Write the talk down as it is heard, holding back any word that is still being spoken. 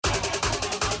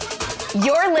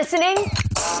You're listening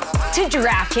to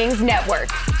DraftKings Network.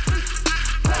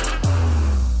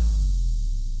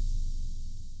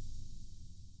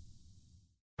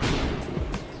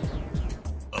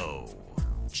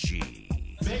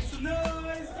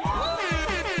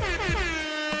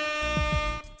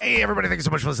 Hey, everybody, thank you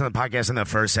so much for listening to the podcast. In the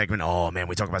first segment, oh, man,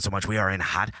 we talk about so much. We are in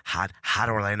hot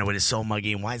Orlando. It is so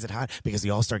muggy. And why is it hot? Because the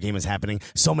All-Star game is happening.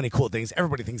 So many cool things.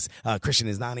 Everybody thinks Christian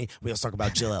is Nani. We also talk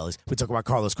about Jill Ellis. We talk about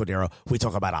Carlos Cordero. We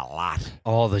talk about a lot.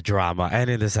 All the drama. And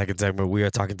in the second segment, we are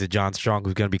talking to John Strong,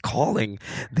 who's going to be calling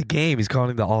the game. He's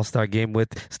calling the All-Star game with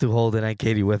Stu Holden and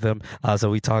Katie with him.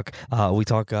 So we talk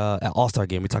All-Star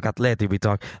game. We talk Atleti. We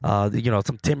talk,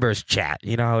 some Timbers chat.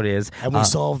 You know how it is. And we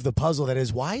solve the puzzle that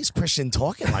is, why is Christian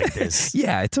talking like this?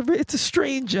 Yeah, it's a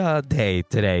strange day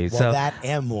today. Well, so that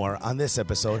and more on this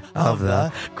episode of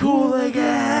the Cooligans.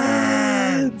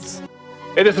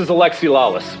 Hey, this is Alexi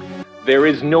Lawless. There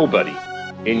is nobody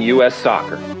in U.S.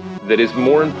 soccer that is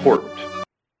more important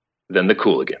than the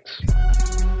Cooligans.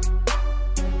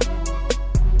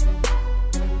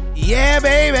 Yeah,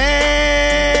 baby!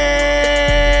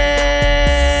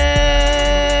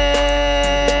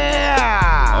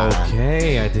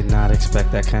 Okay, I did not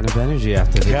expect that kind of energy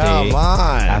after the Come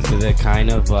on. After the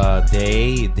kind of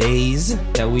days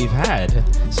that we've had.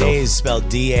 Days spelled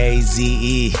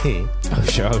D-A-Z-E. Oh,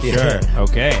 sure. Yeah.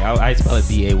 Okay, I spell it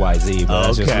D-A-Y-Z, but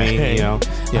that's just me,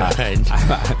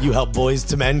 Yeah, you help Boys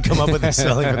to Men come up with a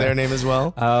spelling for their name as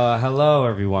well? Hello,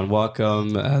 everyone.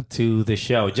 Welcome to the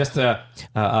show. Just a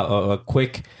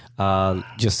quick... we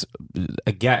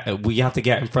have to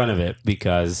get in front of it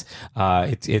because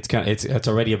it's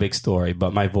already a big story,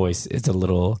 but my voice is a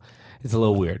little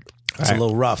weird. It's a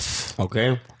little rough.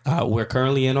 Okay, we're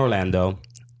currently in Orlando.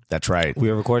 That's right.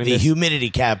 We are recording the this. humidity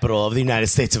capital of the United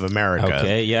States of America.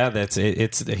 Okay, yeah, that's it.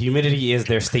 It's the humidity is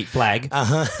their state flag.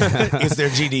 It's their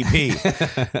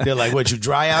GDP. They're like, what, you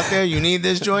dry out there? You need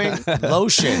this joint?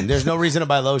 Lotion. There's no reason to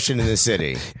buy lotion in the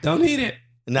city. Don't need it.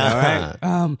 No. All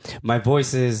right. My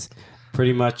voice is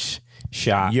pretty much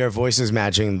shot. Your voice is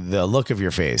matching the look of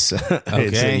your face.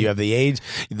 Okay. You have the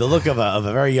look of a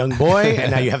very young boy,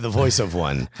 and now you have the voice of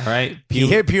one. All right. You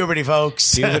hear puberty,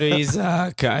 folks. Puberty's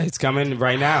it's coming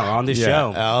right now on this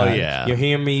show. Oh, yeah. You're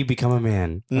hearing me become a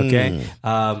man. Okay.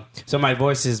 So my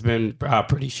voice has been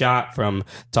pretty shot from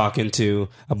talking to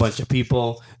a bunch of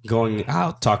people, going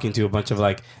out, talking to a bunch of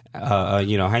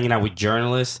hanging out with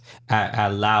journalists at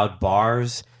loud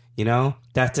bars. You know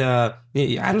that I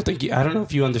don't know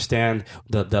if you understand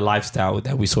the lifestyle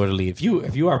that we sort of lead. If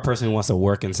you are a person who wants to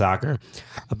work in soccer,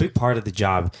 a big part of the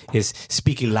job is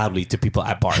speaking loudly to people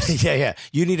at bars. Yeah.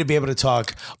 You need to be able to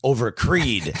talk over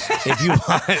Creed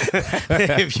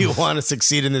if you want to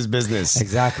succeed in this business.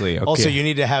 Exactly. Okay. Also, you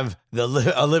need to have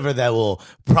a liver that will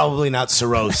probably not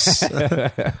cirrhose.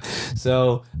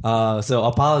 So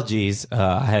apologies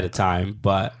ahead of time,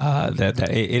 but that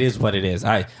it is what it is.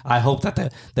 I hope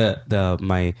that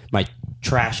my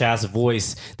trash ass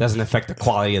voice doesn't affect the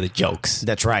quality of the jokes.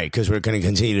 That's right, because we're going to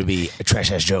continue to be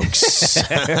trash ass jokes.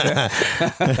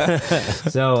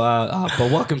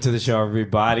 But welcome to the show,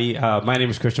 everybody. My name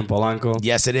is Christian Polanco.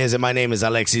 Yes, it is, and my name is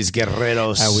Alexis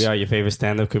Guerreros. And we are your favorite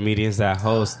stand-up comedians that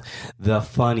host the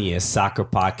funniest soccer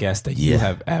podcast that you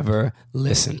have ever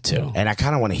listened to. And I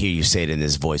kind of want to hear you say it in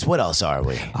this voice. What else are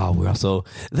we? Oh, we're also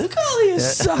the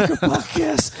gulliest soccer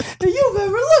podcast that you've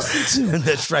ever listened to.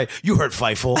 That's right. You heard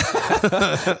Feifel.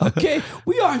 Okay,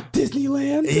 we aren't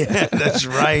Disneyland. Yeah, that's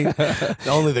right.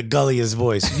 Only the gulliest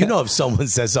voice. You know, if someone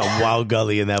says something wild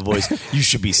gully in that voice, you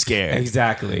should be scared.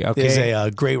 Exactly. Okay. There's a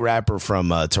great rapper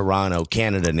from Toronto,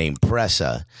 Canada, named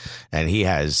Pressa, and he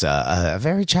has a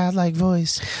very childlike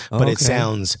voice, but it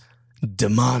sounds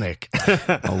demonic.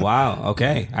 Oh, wow.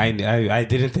 Okay. I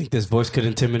didn't think this voice could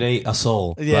intimidate a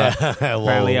soul. Yeah.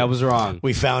 Apparently I was wrong.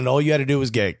 We found all you had to do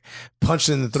was get punched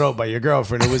in the throat by your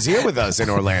girlfriend who was here with us in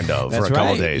Orlando for a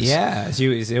couple days. Yeah.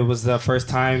 It was the first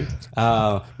time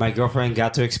my girlfriend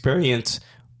got to experience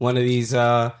one of these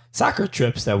soccer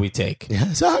trips that we take.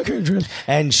 Yeah, soccer trips.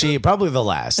 And she, probably the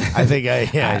last. I think,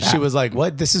 she was like,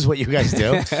 what? This is what you guys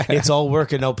do? It's all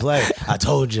work and no play. I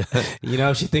told you. You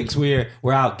know, she thinks we're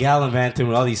out gallivanting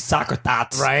with all these soccer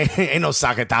tots. Right? Ain't no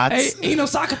soccer tots. Ain't no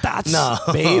soccer tots. No.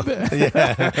 Babe.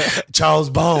 Yeah. Charles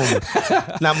Bone.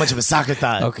 Not much of a soccer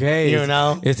tot. Okay. You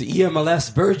know? It's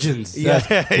MLS virgins.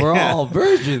 Yeah. We're all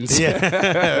virgins.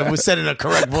 Yeah. We said in a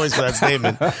correct voice for that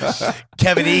statement.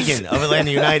 Kevin Egan of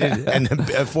Atlanta United and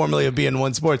formally of being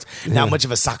one sports. Not much of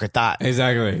a soccer thought.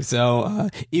 Exactly. So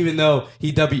even though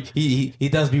he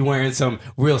does be wearing some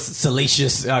real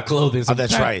salacious clothing. Oh,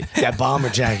 that's right. That bomber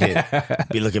jacket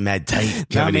be looking mad tight.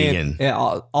 Kevin Egan.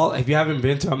 If you haven't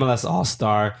been to MLS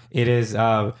All-Star, it is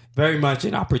very much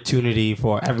an opportunity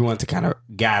for everyone to kind of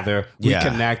gather,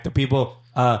 reconnect. The people,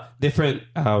 different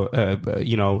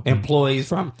employees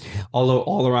from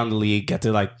all around the league get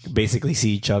to like basically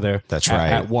see each other. That's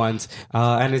right. At once,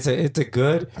 and it's a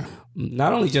good,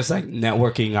 not only just like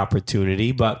networking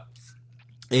opportunity, but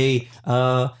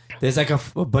there's like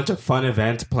a bunch of fun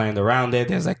events planned around it.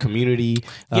 There's like community.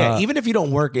 Even if you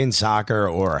don't work in soccer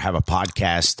or have a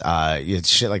podcast,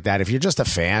 shit like that. If you're just a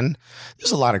fan,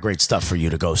 there's a lot of great stuff for you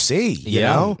to go see. You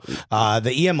know,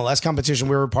 the EMLS competition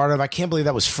we were a part of, I can't believe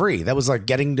that was free. That was like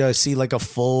getting to see like a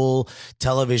full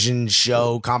television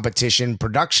show competition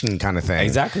production kind of thing.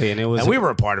 Exactly, and we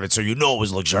were a part of it, so it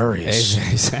was luxurious.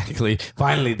 Exactly.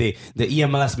 Finally, the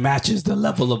EMLS matches the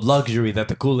level of luxury that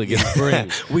the Cooligans bring.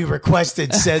 We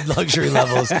requested said luxury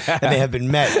levels, and they have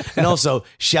been met. And also,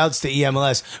 shouts to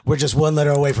EMLS. We're just one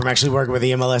letter away from actually working with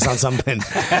EMLS on something.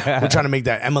 We're trying to make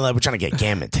that MLS. We're trying to get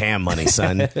Gam and Tam money,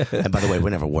 son. And by the way, we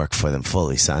never work for them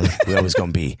fully, son. We always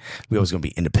gonna be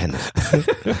independent. We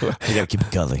gotta keep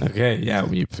it gully. Okay, yeah.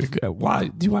 Why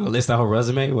do you want to list our whole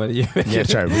resume? What? Yeah,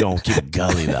 that's right. We don't keep it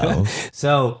gully though.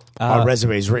 So our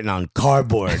resume is written on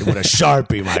cardboard with a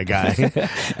Sharpie, my guy.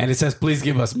 And it says, "Please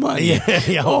give us money."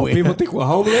 Yeah. People think we're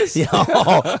homeless. Yeah.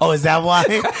 Oh, is that why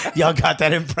y'all got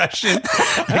that impression?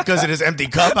 Because of this empty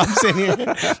cup I'm sitting here?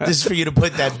 This is for you to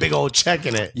put that big old check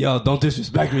in it. Yo, don't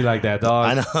disrespect me like that, dog.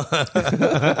 I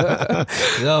know.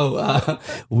 So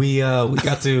we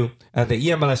got to the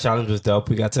EMLS challenge was dope.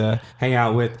 We got to hang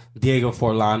out with Diego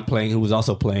Forlan who was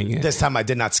also playing it. This time I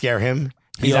did not scare him.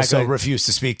 He also refused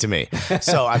to speak to me.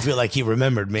 So I feel like he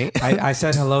remembered me. I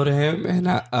said hello to him, and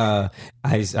I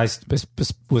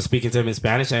was speaking to him in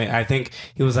Spanish, and I think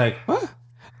he was like, "What?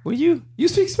 Well, you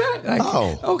speak Spanish?"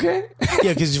 Like, okay.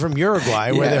 Yeah, because he's from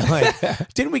Uruguay, where they're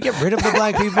like, didn't we get rid of the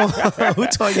black people? Who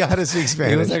taught you how to speak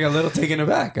Spanish? He was like a little taken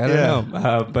aback. I don't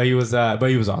know, but he was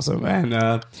awesome,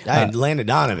 and Landon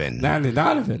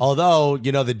Donovan. Although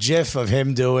the GIF of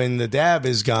him doing the dab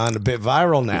has gone a bit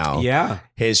viral now. Yeah.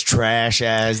 His trash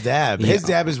ass dab. Yeah. His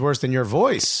dab is worse than your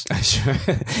voice. Sure.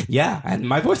 Yeah, and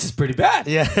my voice is pretty bad.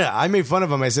 Yeah, I made fun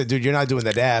of him. I said, dude, you're not doing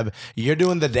the dab. You're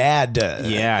doing the dad.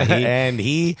 Yeah. And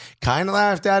he kind of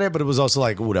laughed at it, but it was also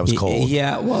like, ooh, that was cold.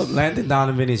 Yeah, well, Landon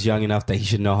Donovan is young enough that he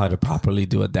should know how to properly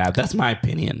do a dab. That's my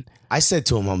opinion. I said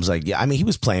to him, I was like, yeah, I mean, he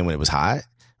was playing when it was hot.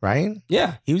 Right?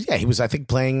 Yeah. He was, I think,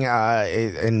 playing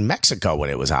in Mexico when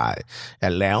it was hot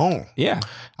at León. Yeah.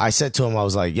 I said to him, I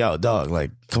was like, yo, dog, like,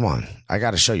 come on. I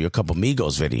got to show you a couple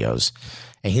Migos videos.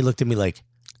 And he looked at me like,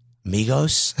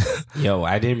 Migos? Yo,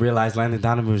 I didn't realize Landon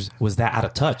Donovan was that out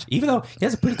of touch, even though he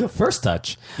has a pretty good first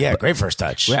touch. Yeah, great first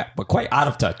touch. Yeah, but quite out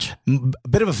of touch. A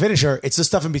bit of a finisher. It's the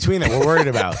stuff in between that we're worried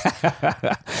about.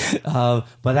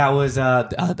 But that was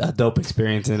a dope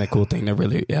experience and a cool thing to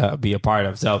really be a part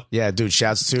of. So yeah, dude,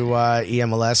 shouts to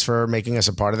EMLS for making us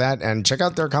a part of that. And check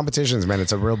out their competitions, man.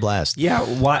 It's a real blast. Yeah,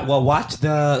 well, watch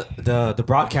the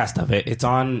broadcast of it. It's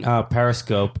on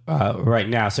Periscope right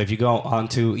now. So if you go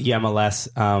onto EMLS,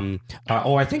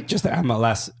 or I think just the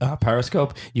MLS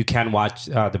Periscope, you can watch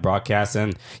the broadcast,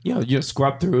 and you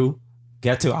scrub through,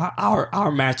 get to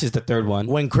our match is the third one.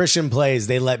 When Christian plays,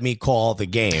 they let me call the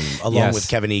game along with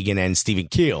Kevin Egan and Stephen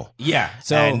Keel. Yeah,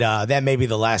 and that may be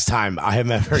the last time I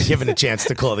have ever given a chance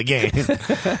to call the game.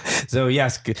 So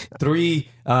yes, 3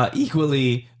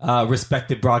 equally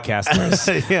respected broadcasters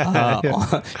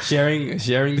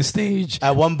sharing the stage.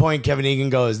 At one point, Kevin Egan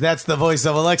goes, "That's the voice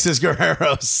of Alexis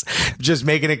Guerreros," just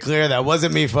making it clear that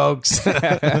wasn't me, folks.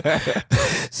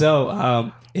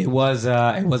 So it was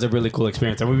a really cool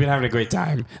experience, and we've been having a great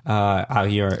time out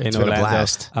here in Orlando. Been a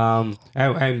blast.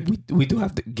 And we do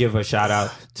have to give a shout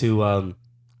out to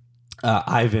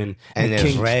Ivan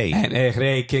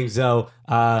and King Zo,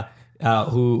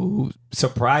 who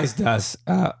surprised us,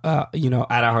 at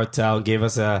our hotel, gave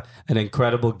us an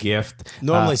incredible gift.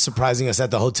 Normally, surprising us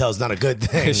at the hotel is not a good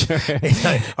thing. Sure.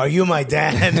 Like, are you my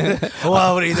dad?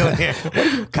 Well, what are you doing here? What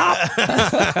are you, cop?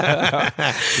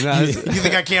 You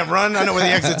think I can't run? I know where the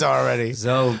exits are already.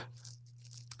 So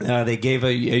They gave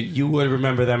you would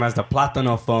remember them as the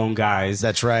Plátano phone guys.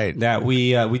 That's right. That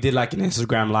we did like an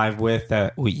Instagram live with.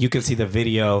 You can see the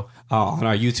video on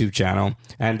our YouTube channel.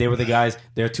 And they were the guys.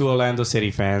 They're 2 Orlando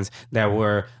City fans that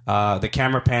were the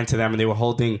camera panned to them, and they were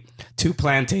holding 2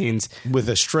 plantains with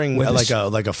a string,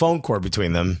 like a phone cord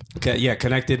between them.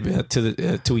 Connected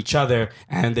to each other,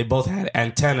 and they both had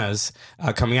antennas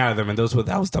coming out of them, and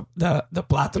that was the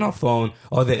Plátano phone,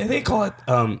 or they call it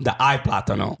the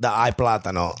iPlátano. The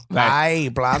iPlátano. Right.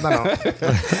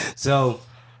 iPlátano. So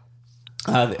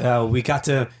we got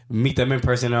to meet them in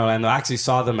person in Orlando. I actually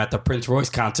saw them at the Prince Royce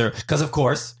concert because, of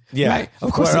course. Yeah, right,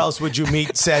 of course. Where else would you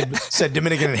meet said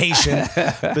Dominican and Haitian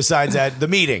besides at the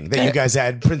meeting that you guys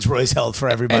had Prince Royce held for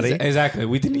everybody? Exactly.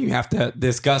 We didn't even have to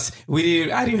discuss. I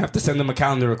didn't even have to send them a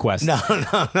calendar request. No.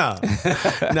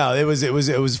 No, it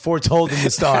was foretold in the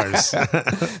stars.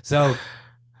 So.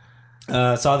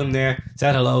 Saw them there,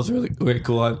 said hello. It was really, really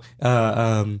cool.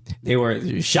 They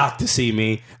were shocked to see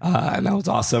me, and that was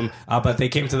awesome. But they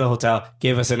came to the hotel,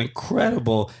 gave us an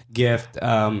incredible gift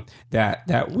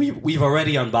that we've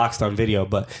already unboxed on video.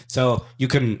 But so you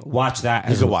can watch that.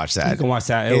 You can watch that.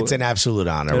 It's an absolute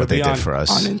honor what they did for us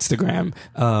on Instagram.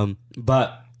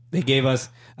 But they gave us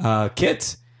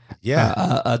kits. Yeah,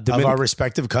 of our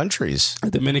respective countries. A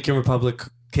Dominican Republic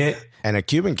kit. And a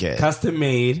Cuban kit. Custom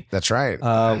made. That's right.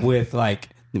 With like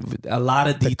a lot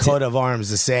of the coat of arms,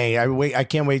 the saying. I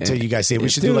can't wait till you guys see it. We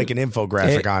should do like an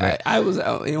infographic on it. I was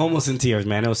almost in tears,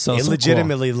 man. It was so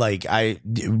legitimately cool. Like I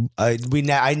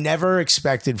never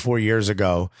expected 4 years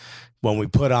ago when we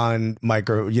put on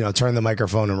turn the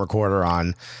microphone and recorder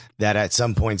on, that at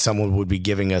some point someone would be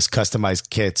giving us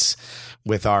customized kits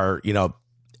with our,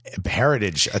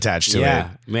 heritage attached to it. Yeah,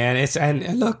 man. It's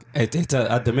look, it's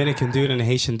a Dominican dude and a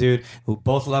Haitian dude who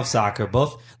both love soccer,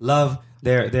 both love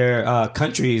their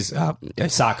country's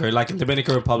soccer. Like in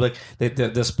Dominican Republic,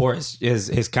 the sport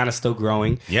is kind of still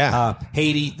growing. Yeah,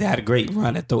 Haiti, they had a great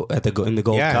run in the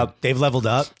Gold Cup. They've leveled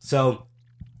up. So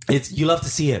you love to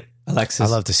see it, Alexis. I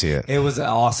love to see it. It was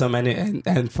awesome,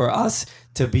 and for us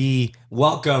to be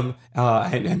welcome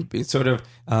and sort of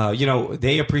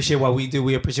they appreciate what we do,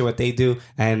 we appreciate what they do,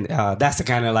 and that's the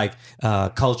kind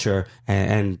of culture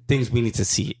and things we need to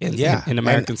see in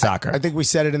American soccer. I think we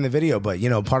said it in the video, but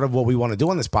part of what we want to do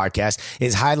on this podcast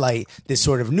is highlight this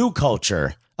sort of new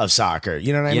culture of soccer.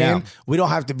 You know what I mean? We don't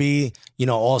have to be,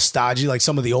 all stodgy like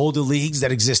some of the older leagues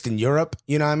that exist in Europe.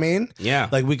 You know what I mean? Yeah.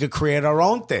 Like we could create our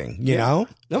own thing, you know?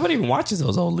 Nobody even watches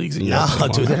those old leagues in Europe. No,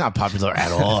 dude, they're not popular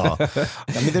at all. I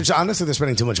mean, honestly, they're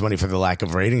spending too much money for the lack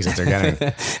of ratings that they're getting.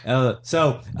 Let's...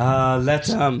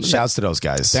 Shouts to those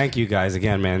guys. Thank you guys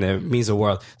again, man. It means the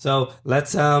world. So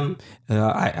let's...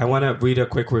 I want to read a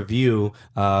quick review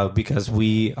because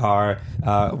we're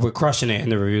crushing it in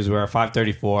the reviews. We're at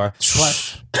 534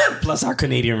 plus our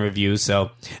Canadian reviews.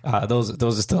 So those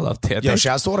are still up there. Yo,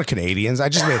 shouts to all the Canadians. I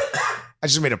just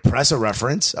made a presser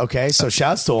reference. Okay, so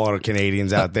shouts to all the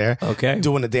Canadians out there. Okay,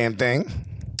 doing the damn thing.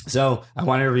 So I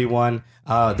wanted to read one.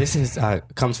 This is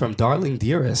comes from Darling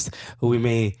Dearest, who we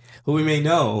may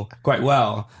know quite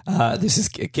well. This is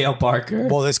Cale Parker.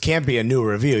 Well, this can't be a new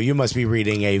review. You must be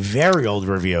reading a very old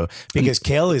review because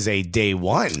Cale is a day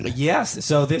one. Yes.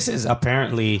 So this is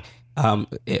apparently.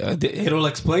 It'll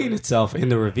explain itself in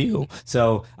the review.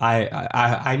 So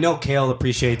I know Cale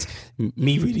appreciates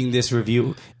me reading this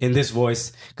review in this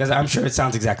voice because I'm sure it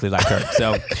sounds exactly like her.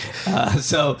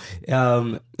 So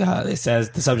it says,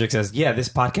 the subject says, yeah, this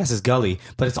podcast is gully,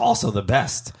 but it's also the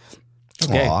best.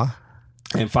 Okay. Aww.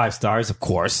 And 5 stars, of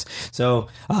course. So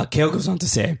Cale goes on to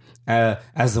say,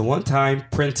 as the one-time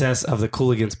princess of the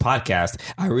Cooligans podcast,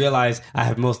 I realize I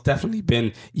have most definitely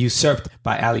been usurped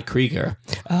by Ali Krieger,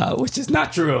 which is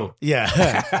not true. Yeah.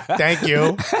 Thank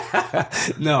you.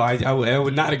 No, I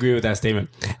would not agree with that statement.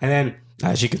 And then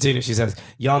she continues. She says,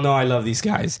 y'all know I love these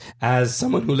guys. As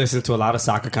someone who listens to a lot of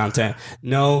soccer content,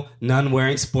 no, none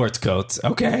wearing sports coats,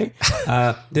 okay?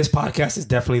 This podcast is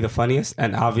definitely the funniest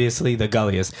and obviously the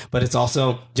gulliest, but it's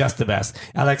also just the best.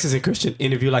 Alexis and Christian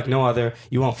interview like no other.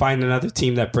 You won't find another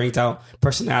team that brings out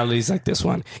personalities like this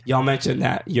one. Y'all mentioned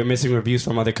that you're missing reviews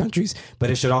from other countries,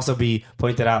 but it should also be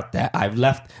pointed out that I've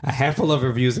left a handful of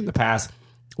reviews in the past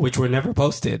which were never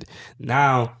posted.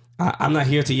 Now, I'm not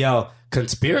here to yell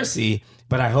conspiracy,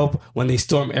 but I hope when they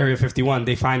storm Area 51,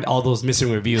 they find all those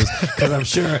missing reviews because I'm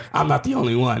sure I'm not the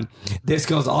only one. This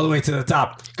goes all the way to the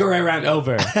top. Go right round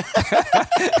over.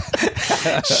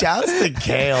 Shouts to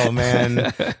Kale,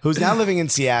 man, who's now living in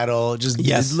Seattle, just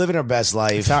living her best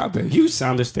life. Huge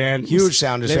Sounders fan.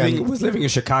 Was living in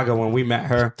Chicago when we met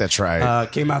her. That's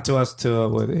right. Came out to us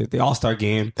to the All-Star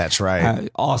game. That's right.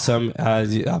 Awesome.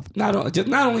 Not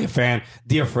only a fan,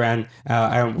 dear friend,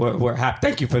 and we're happy.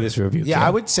 Thank you for this review. Yeah, Kale. I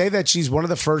would say that she's one of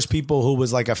the first people who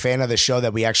was like a fan of the show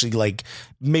that we actually like,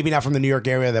 maybe not from the New York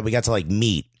area, that we got to like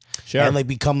meet. Sure. And like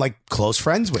become like close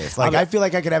friends with. Like I feel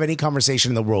like I could have any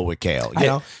conversation in the world with Kale. You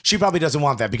know, she probably doesn't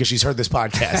want that because she's heard this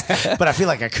podcast, but I feel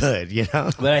like I could. You know,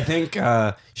 but I think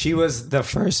she was the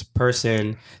first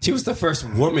person. She was the first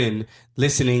woman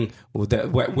listening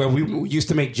where we used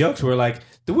to make jokes. We're like,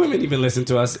 do women even listen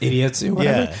to us, idiots? Or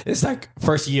whatever. Yeah. It's like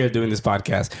first year doing this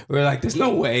podcast. We're like, there's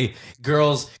no way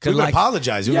girls could like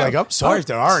apologize. We're like, sorry if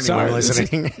there are any women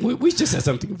listening. We just said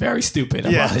something very stupid.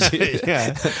 Yeah.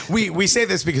 We say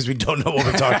this because we don't know what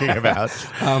we're talking about.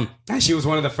 And she was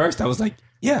one of the first. I was like,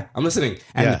 yeah, I'm listening.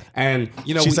 And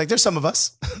you know, she's like, there's some of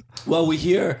us. Well, we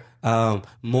hear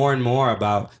more and more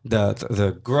about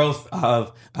the growth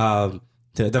of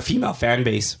the female fan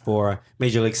base for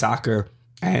Major League Soccer.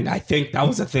 And I think that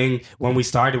was a thing when we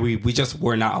started. We just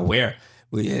were not aware.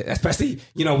 Especially,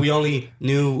 you know, we only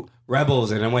knew Rebels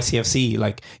and NYCFC.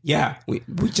 Like, yeah, we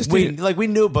just didn't. Like we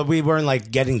knew, but we weren't like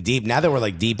getting deep. Now that we're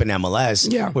like deep in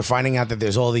MLS, we're finding out that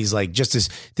there's all these like just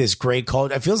this great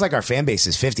culture. It feels like our fan base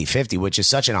is 50-50, which is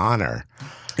such an honor.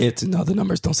 No, the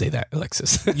numbers don't say that,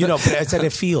 Alexis. You know, but I said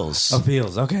it feels. Oh,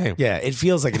 feels. Okay. Yeah, it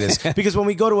feels like it is. Because when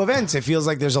we go to events, it feels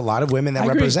like there's a lot of women that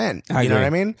represent. You know what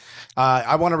I mean?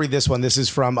 I want to read this one. This is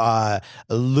from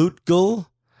Luetigal,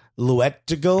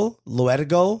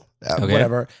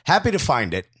 whatever. Happy to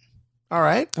find it. All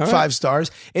right. 5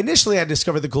 stars. Initially, I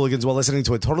discovered the Cooligans while listening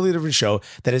to a totally different show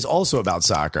that is also about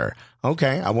soccer.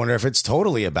 Okay, I wonder if it's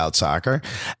totally about soccer.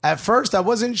 At first, I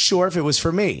wasn't sure if it was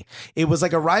for me. It was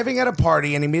like arriving at a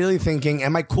party and immediately thinking,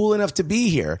 am I cool enough to be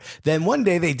here? Then one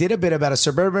day, they did a bit about a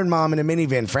suburban mom in a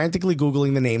minivan frantically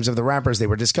Googling the names of the rappers they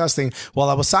were discussing while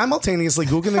I was simultaneously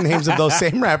Googling the names of those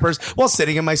same rappers while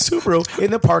sitting in my Subaru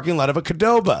in the parking lot of a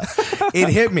Qdoba. It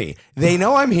hit me. They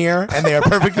know I'm here, and they are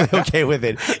perfectly okay with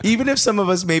it. Even if some of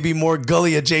us may be more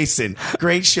gully adjacent.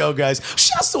 Great show, guys.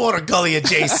 Shouts to all the gully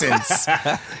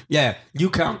adjacents. Yeah. You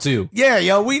count too. Yeah,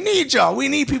 yo, we need y'all. We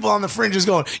need people on the fringes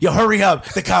going, yo, hurry up.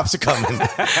 The cops are coming.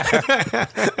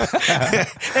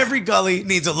 Every gully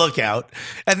needs a lookout.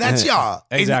 And that's y'all.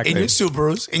 Exactly. In your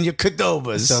Subarus, in your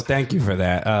Qdobas. So thank you for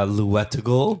that.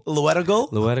 Luetigal.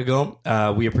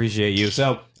 We appreciate you.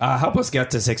 So help us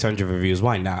get to 600 reviews.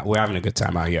 Why not? We're having a good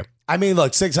time out here. I mean,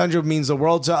 look, 600 means the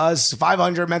world to us.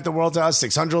 500 meant the world to us.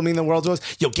 600 will mean the world to us.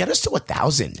 Yo, get us to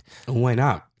 1,000. Why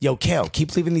not? Yo, Kale,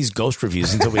 keep leaving these ghost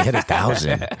reviews until we hit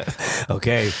 1,000.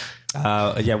 Okay.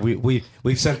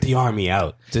 We've sent the army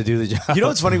out to do the job. You know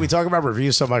what's funny? We talk about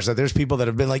reviews so much that there's people that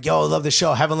have been like, yo, I love the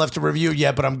show. I haven't left a review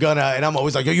yet, but I'm gonna. And I'm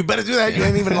always like, yo, you better do that. You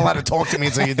ain't even allowed to talk to me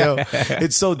until you do.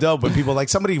 It's so dope when people like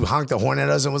somebody honked the horn at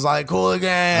us and was like, cool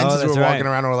again. Since we were walking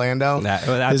around Orlando. We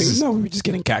were just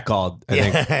getting catcalled.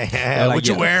 Yeah. Like, what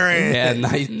you wearing? Yeah,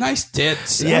 nice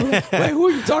tits. Yeah. Wait, who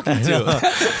are you talking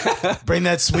to? Bring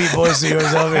that sweet voice of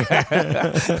yours over here.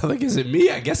 I'm like, is it me?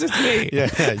 I guess it's me. Yeah.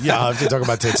 If you talk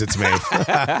about tits, it's me.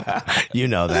 You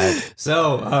know that.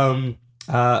 So,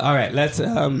 all right, let's.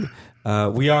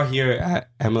 We are here at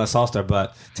MLS All-Star,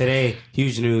 but today,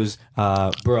 huge news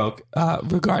broke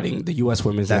regarding the U.S.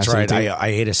 women's national team. That's right. I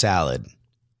ate a salad.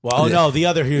 Well, no, the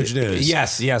other huge news.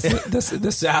 Yes.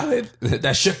 The salad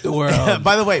that shook the world.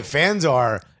 By the way, fans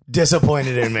are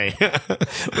disappointed in me.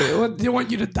 They want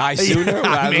you to die sooner?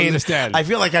 I don't understand. I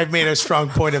feel like I've made a strong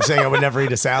point of saying I would never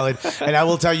eat a salad. And I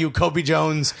will tell you, Kobe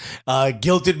Jones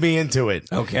guilted me into it.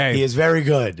 Okay. He is very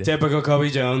good. Typical Kobe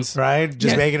Jones. Right?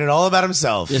 Just making it all about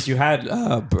himself. Yes, you had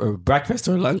breakfast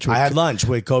or lunch? I had lunch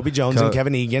with Kobe Jones and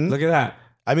Kevin Egan. Look at that.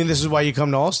 I mean, this is why you come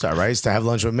to All-Star, right? It's to have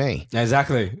lunch with me.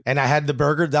 Exactly. And I had the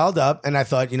burger dialed up, and I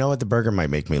thought, you know what? The burger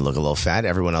might make me look a little fat.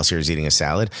 Everyone else here is eating a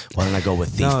salad. Why don't I go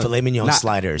with the filet mignon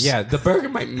sliders? Yeah, the burger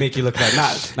might make you look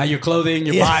fat. Not your clothing,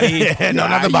 your body. No,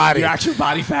 not the body. Your actual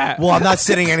body fat. Well, I'm not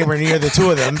sitting anywhere near the two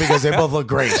of them because they both look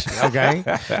great, okay?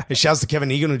 And shouts to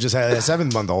Kevin Egan, who just had a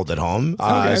 7-month-old at home.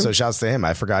 So shouts to him.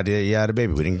 I forgot he had a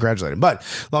baby. We didn't congratulate him. But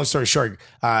long story short,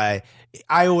 I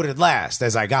ordered last.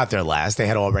 As I got there last, they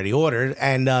had already ordered.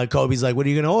 And Kobe's like, what are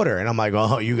you going to order? And I'm like,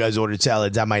 oh, you guys ordered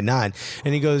salads. I might not.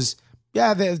 And he goes,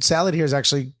 yeah, the salad here is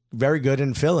actually very good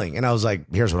and filling. And I was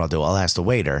like, here's what I'll do. I'll ask the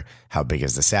waiter, how big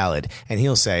is the salad? And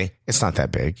he'll say, it's not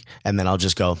that big. And then I'll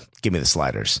just go, give me the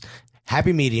sliders.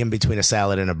 happy medium between a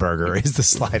salad and a burger is the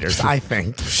sliders, I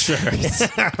think. Sure.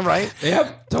 Right?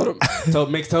 Yep.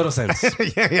 Makes total sense.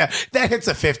 Yeah. That hits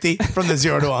a 50 from the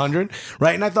 0 to 100,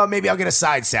 right? And I thought maybe I'll get a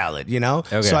side salad, you know?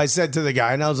 Okay. So I said to the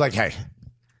guy, and I was like, hey,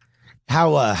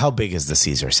 how big is the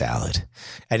Caesar salad?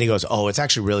 And he goes, oh, it's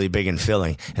actually really big and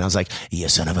filling. And I was like, you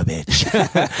son of a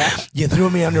bitch. You threw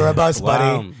me under a bus,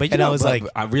 buddy. But and I was like,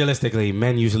 realistically,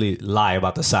 men usually lie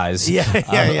about the size of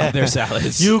their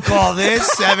salads. You call this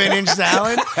 7-inch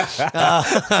salad?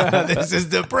 This is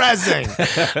depressing.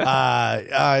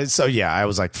 So yeah, I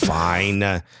was like, fine.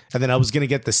 And then I was going to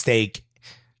get the steak.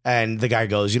 And the guy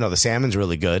goes, the salmon's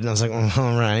really good. And I was like,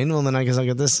 all right, well, then I guess I'll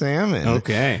get the salmon.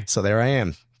 Okay. So there I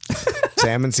am.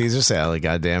 Salmon Caesar salad,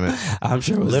 God damn it. I'm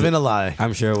sure it was living a lie.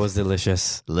 I'm sure it was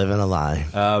delicious. Living a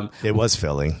lie. It was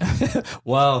filling.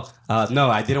 Well, no,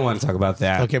 I didn't want to talk about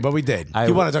that. Okay, but we did.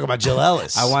 You want to talk about Jill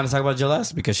Ellis? I want to talk about Jill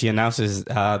Ellis because she announces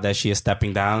that she is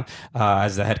stepping down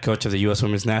as the head coach of the U.S.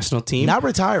 Women's National Team. Not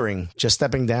retiring, just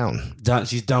stepping down.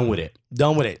 She's done with it.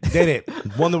 Done with it. Did it.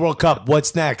 Won the World Cup.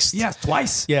 What's next? Yeah,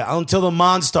 twice. Yeah, until the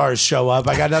Monstars show up,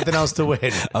 I got nothing else to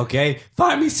win. Okay,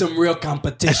 find me some real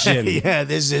competition. Yeah,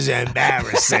 this is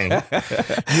embarrassing.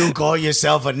 You call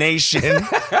yourself a nation?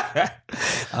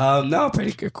 No,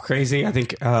 pretty crazy. I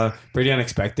think pretty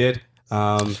unexpected.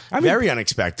 Very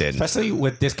unexpected, especially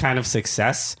with this kind of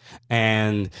success.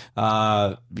 And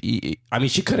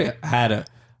she could have had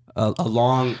a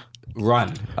long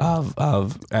run of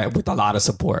with a lot of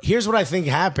support. Here's what I think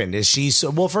happened is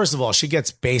first of all, she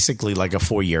gets basically like a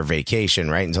 4-year vacation,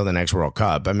 right? Until the next World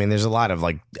Cup. I mean, there's a lot of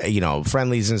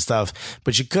friendlies and stuff,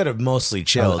 but she could have mostly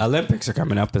chilled. Olympics are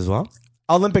coming up as well.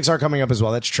 Olympics are coming up as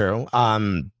well. That's true.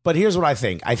 But here's what I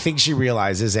think. I think she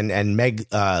realizes, and Meg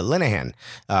Linehan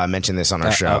mentioned this on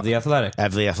our show. Of The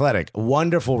Athletic.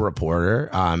 Wonderful reporter.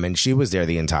 And she was there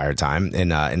the entire time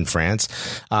in France.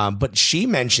 But she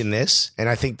mentioned this, and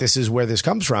I think this is where this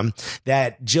comes from,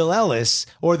 that Jill Ellis,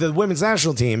 or the women's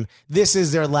national team, this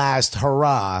is their last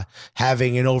hurrah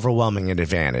having an overwhelming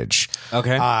advantage.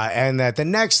 Okay. And that the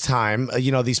next time,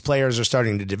 these players are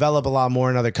starting to develop a lot more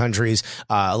in other countries.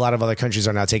 A lot of other countries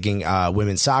are now taking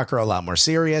women's soccer a lot more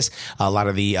serious. A lot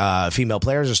of the female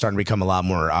players are starting to become a lot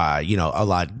more,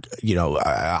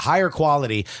 higher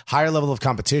quality, higher level of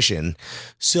competition.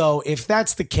 So if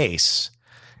that's the case,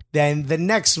 then the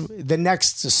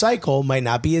next cycle might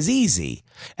not be as easy,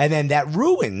 and then that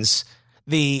ruins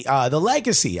the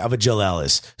legacy of a Jill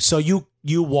Ellis. So you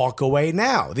walk away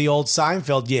now. The old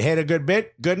Seinfeld, you hit a good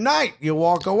bit, good night, you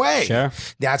walk away. Sure.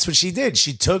 That's what she did.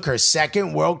 She took her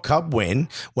second World Cup win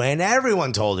when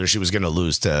everyone told her she was going to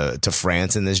lose to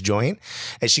France in this joint.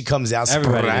 And she comes out.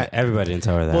 Everybody didn't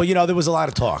tell her that. Well, there was a lot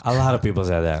of talk. A lot of people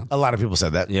said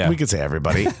that. Yeah. We could say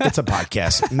everybody. It's a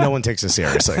podcast. No one takes us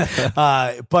seriously.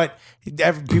 But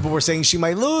people were saying she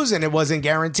might lose and it wasn't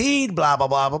guaranteed, blah, blah,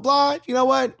 blah, blah, blah. You know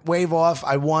what? Wave off.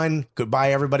 I won.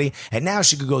 Goodbye, everybody. And now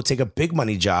she could go take a big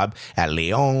money job at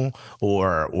Lyon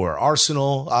or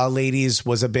Arsenal. Ladies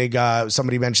was a big,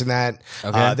 somebody mentioned that.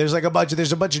 Okay. There's a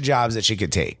bunch of jobs that she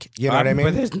could take. You know what I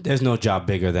mean? But there's no job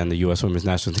bigger than the U.S. Women's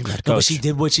National Team head coach. No, but she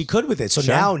did what she could with it. So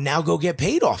Sure. now go get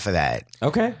paid off of that.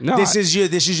 Okay. No, this is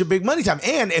your big money time.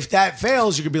 And if that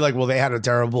fails, you could be like, well, they had a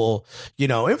terrible,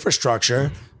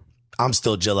 infrastructure. I'm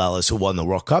still Jill Ellis, who won the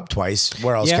World Cup twice.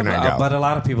 Where else can I go? But a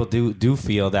lot of people do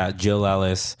feel that Jill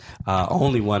Ellis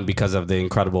only won because of the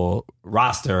incredible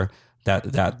roster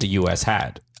that the U.S.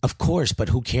 had. Of course, but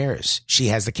who cares? She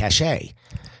has the cachet.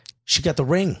 She got the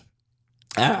ring.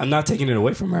 I'm not taking it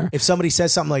away from her. If somebody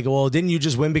says something like, well, didn't you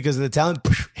just win because of the talent?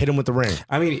 Hit him with the ring.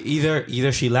 I mean,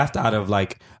 either she left out of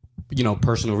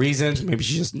personal reasons. Maybe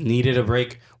she just needed a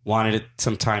break, wanted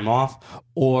some time off,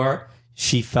 or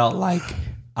she felt like,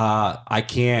 I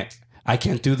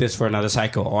can't do this for another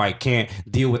cycle, or I can't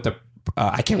deal with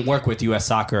I can't work with U.S.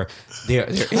 soccer.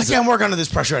 I can't work under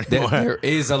this pressure anymore. There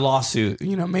is a lawsuit.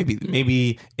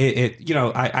 Maybe it.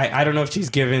 I don't know if she's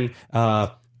given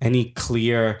any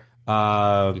clear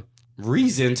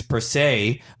reasons per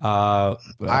se.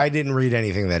 I didn't read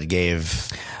anything that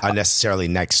gave unnecessarily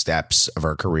next steps of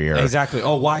her career. Exactly.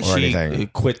 Or why she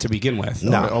quit to begin with.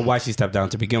 No. Or why she stepped down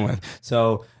to begin with.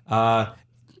 So.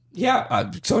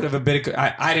 Sort of a bit of,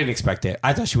 I didn't expect it.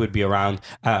 I thought she would be around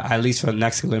at least for the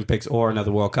next Olympics or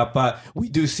another World Cup. But we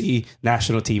do see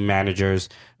national team managers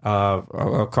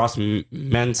across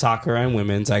men's soccer and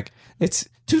women's. Like, it's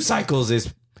 2 cycles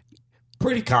is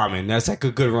pretty common. That's like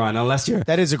a good run, unless you're.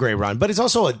 That is a great run, but it's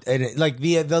also like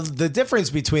the difference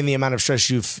between the amount of stress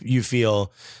you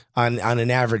feel on an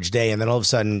average day and then all of a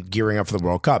sudden gearing up for the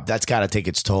World Cup. That's got to take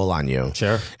its toll on you.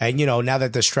 Sure. And now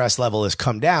that the stress level has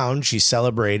come down, she's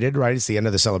celebrated. Right, it's the end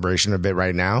of the celebration a bit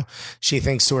right now. She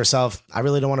thinks to herself, "I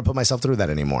really don't want to put myself through that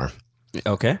anymore."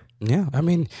 Okay. Yeah. I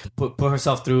mean, put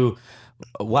herself through.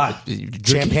 What?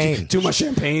 Champagne. Too much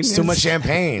champagne. It's too much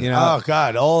champagne. Oh,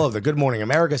 God. All of the Good Morning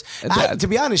Americas. To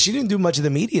be honest, she didn't do much of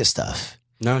the media stuff.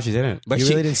 No, she didn't. But you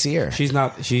really didn't see her.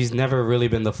 She's never really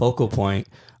been the focal point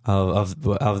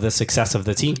of the success of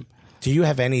the team. Do you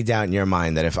have any doubt in your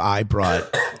mind that if I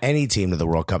brought any team to the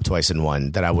World Cup twice in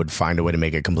one, that I would find a way to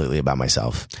make it completely about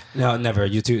myself? No, never.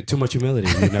 You too much humility.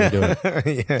 You never do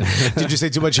it. Yeah. Did you say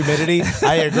too much humidity?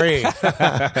 I agree.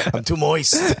 I'm too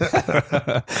moist.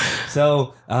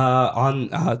 So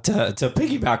to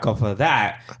piggyback off of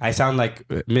that, I sound like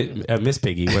Miss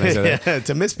Piggy when I say that.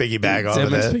 To Miss Piggyback off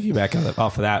of that. Piggyback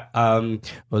off of that.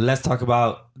 Well, let's talk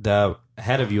about the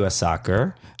head of U.S.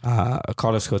 Soccer,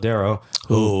 Carlos Cordero,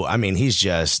 who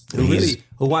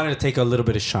wanted to take a little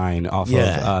bit of shine off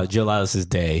of Jill Ellis's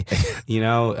day. He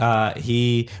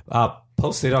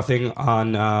posted a thing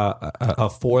on a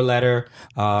 4-letter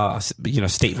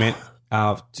statement.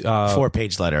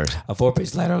 4-page letter. A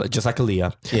 4-page letter, just like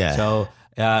Aaliyah. Yeah. So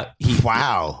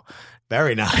wow.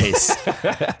 Very nice.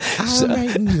 I'm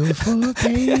writing you a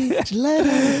 4-page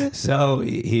letter. So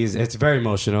it's very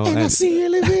emotional. And I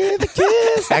seal it with a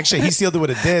kiss. Actually, he sealed it with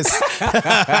a diss.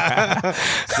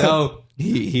 So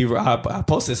he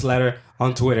posted this letter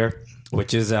on Twitter,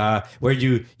 which is where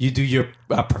you do your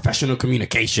professional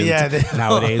communication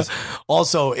nowadays.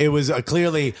 Also, it was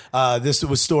clearly this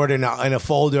was stored in a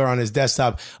folder on his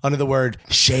desktop under the word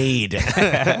shade.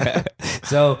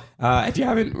 So if you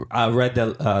haven't read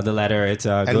the letter, it's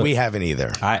and we haven't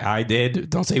either. I did.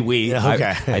 Don't say we. Yeah,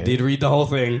 okay. I did read the whole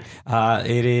thing.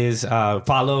 It is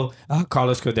follow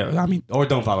Carlos Cordero. I mean, or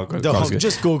don't follow Carlos Cordero.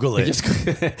 Just Google it.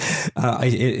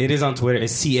 It is on Twitter.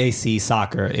 It's CAC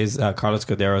Soccer is Carlos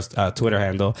Cordero's Twitter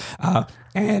handle,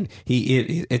 and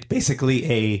it's basically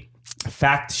a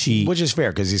fact sheet, which is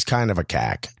fair because he's kind of a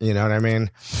cack. You know what I mean?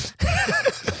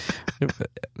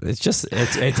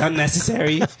 It's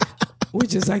unnecessary.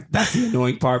 Which is that's the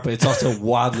annoying part, but it's also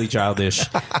wildly childish.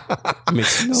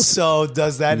 So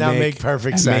does that not make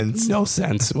perfect sense? Make no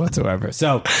sense whatsoever.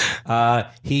 So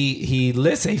he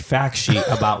lists a fact sheet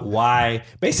about why,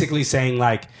 basically saying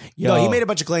he made a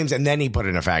bunch of claims and then he put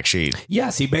in a fact sheet.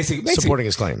 Yes, he basically supporting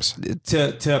his claims.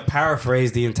 To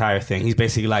paraphrase the entire thing, he's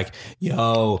basically like,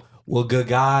 we're good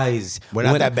guys. We're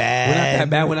not that bad. We're not that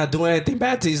bad. We're not doing anything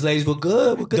bad to these ladies. We're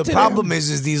good. We're good. The problem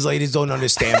is these ladies don't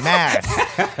understand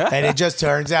math. And it just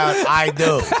turns out I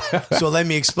do. So let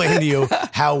me explain to you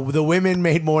how the women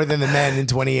made more than the men in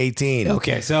 2018.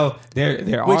 Okay, so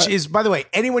there are... Which is, by the way,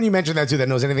 anyone you mention that to that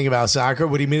knows anything about soccer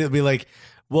would immediately be like,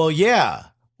 well, yeah.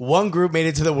 One group made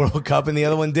it to the World Cup and the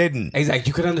other one didn't. Exactly.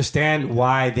 You could understand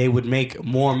why they would make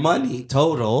more money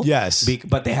total. Yes.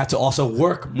 But they had to also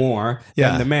work more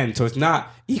than the men. So it's not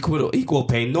equal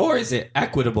pay, nor is it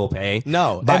equitable pay.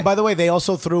 No. And by the way, they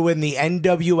also threw in the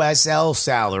NWSL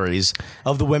salaries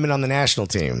of the women on the national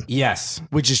team. Yes.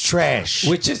 Which is trash.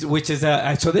 Which is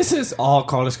so this is all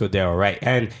Carlos Cordero, right?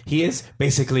 And he is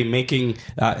basically making,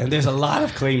 and there's a lot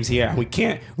of claims here, and we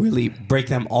can't really break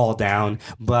them all down,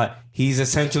 but he's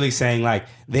essentially saying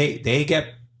they get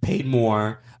paid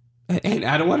more. And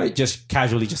I don't want to just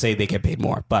casually just say they get paid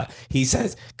more, but he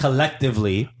says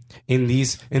collectively in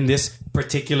this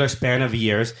particular span of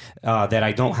years that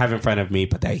I don't have in front of me,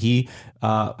 but that he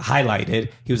highlighted,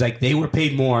 he was like, they were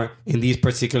paid more in these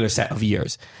particular set of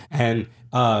years and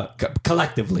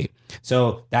collectively.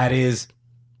 So that is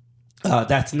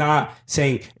that's not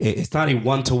saying it's not a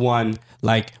 1-to-1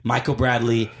 like Michael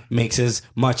Bradley makes as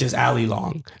much as Ali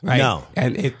Long, right? No,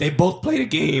 and if they both played a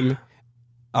game.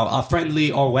 A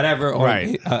friendly or whatever, or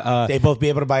right? They both be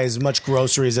able to buy as much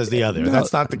groceries as the other. No,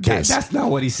 that's not the case. That's not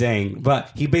what he's saying.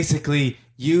 But he basically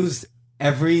used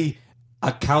every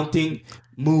accounting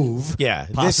move. Yeah,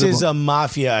 possible. This is a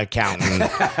mafia accountant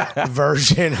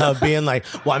version of being like,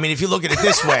 well, I mean, if you look at it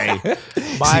this way,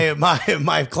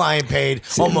 my client paid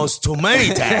almost too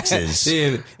many taxes. See,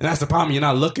 and that's the problem. You're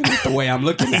not looking at the way I'm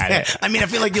looking at it. I mean, I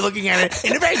feel like you're looking at it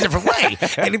in a very different way.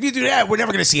 And if you do that, we're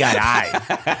never going to see eye to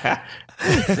eye.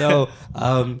 So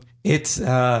it's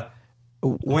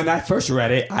when I first read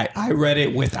it, I read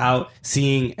it without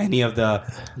seeing any of the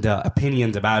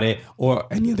opinions about it or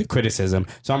any of the criticism.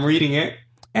 So I'm reading it,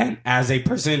 and as a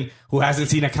person who hasn't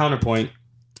seen a counterpoint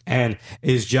and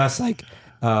is just like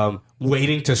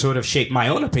waiting to sort of shape my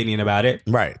own opinion about it,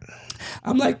 right?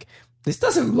 I'm like, this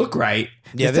doesn't look right.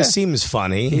 Yeah, this seems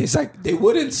funny. It's like they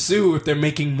wouldn't sue if they're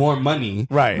making more money.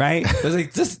 Right. Right? It's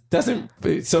like, this doesn't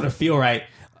sort of feel right.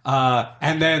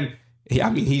 And then,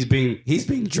 he's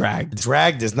being dragged.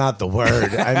 Dragged is not the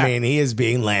word. I mean, he is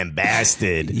being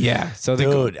lambasted. Yeah. So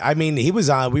dude, I mean, he was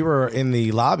on. We were in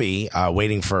the lobby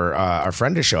waiting for our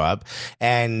friend to show up,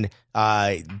 and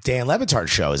Dan Le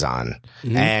Batard's show is on,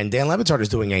 and Dan Le Batard is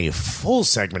doing a full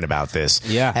segment about this.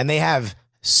 Yeah, and they have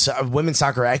women's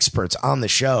soccer experts on the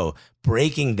show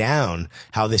breaking down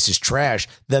how this is trash.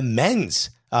 The men's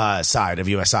side of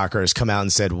U.S. Soccer has come out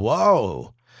and said,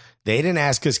 "Whoa." They didn't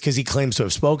ask us because he claims to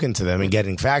have spoken to them and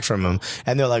getting facts from them.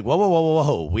 And they're like,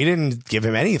 whoa. We didn't give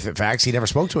him any facts. He never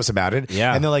spoke to us about it.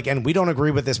 Yeah. And they're like, and we don't agree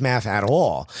with this math at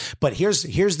all. But here's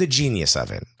the genius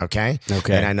of it. Okay.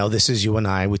 And I know this is you and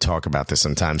I. We talk about this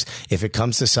sometimes. If it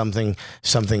comes to something,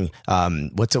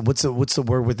 what's the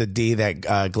word with the D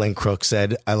that Glenn Crook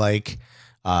said? I like,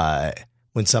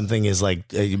 when something is like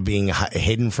being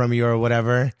hidden from you or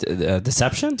whatever.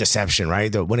 Deception? Deception,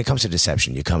 right? When it comes to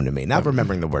deception, you come to me. Not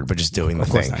remembering the word, but just doing the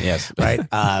thing. Not, yes. Right?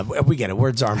 We get it.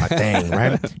 Words are my thing,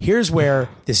 right? Here's where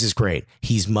this is great.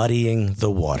 He's muddying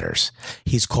the waters.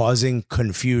 He's causing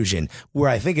confusion. Where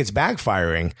I think it's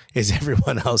backfiring is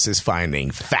everyone else is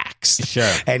finding facts. Sure.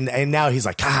 And now he's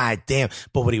like, God damn.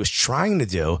 But what he was trying to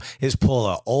do is pull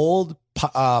an old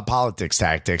politics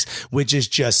tactics, which is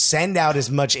just send out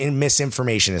as much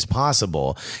misinformation as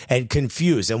possible and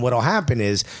confuse. And what'll happen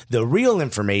is the real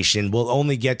information will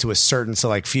only get to a certain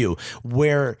select few.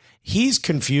 Where he's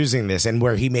confusing this and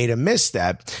where he made a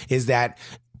misstep is that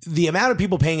the amount of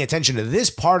people paying attention to this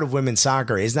part of women's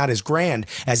soccer is not as grand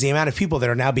as the amount of people that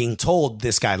are now being told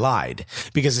this guy lied,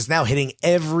 because it's now hitting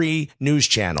every news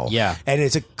channel. Yeah. And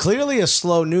it's clearly a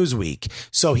slow news week.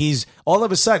 So he's all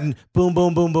of a sudden, boom,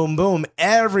 boom, boom, boom, boom.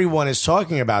 Everyone is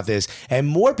talking about this, and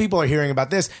more people are hearing about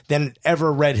this than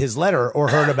ever read his letter or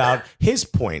heard about his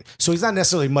point. So he's not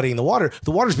necessarily muddying the water.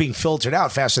 The water's being filtered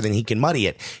out faster than he can muddy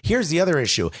it. Here's the other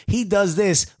issue. He does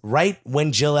this right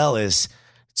when Jill Ellis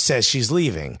says she's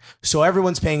leaving. So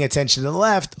everyone's paying attention to the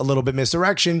left, a little bit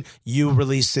misdirection. You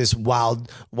release this wild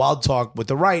talk with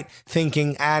the right,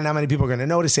 thinking, not many people are going to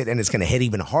notice it, and it's going to hit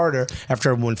even harder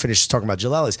after everyone finishes talking about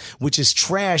Jill Ellis, which is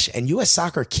trash. And U.S.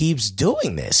 Soccer keeps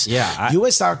doing this. Yeah,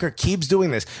 U.S. Soccer keeps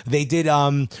doing this. They did.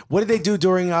 What did they do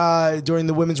during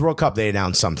the Women's World Cup? They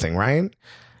announced something, right?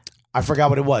 I forgot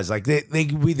what it was. Like they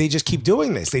just keep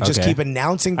doing this. They just keep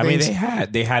announcing things. I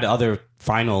mean, they had other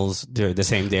finals the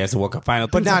same day as the World Cup final,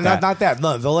 but not that.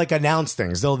 No, they'll like announce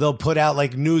things. They'll put out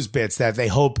like news bits that they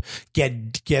hope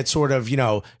get sort of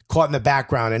caught in the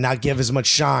background and not give as much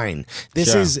shine.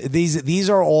 These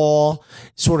are all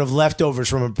sort of leftovers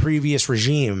from a previous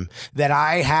regime that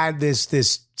I had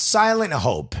this silent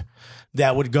hope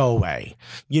that would go away.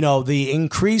 The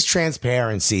increased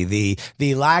transparency,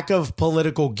 the lack of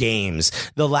political games,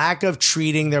 the lack of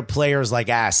treating their players like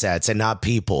assets and not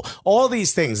people. All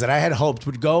these things that I had hoped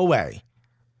would go away,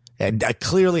 and I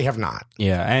clearly have not.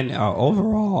 Yeah, and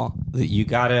overall, you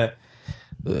gotta.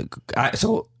 When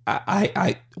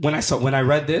I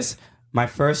read this, my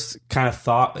first kind of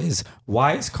thought is,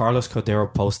 why is Carlos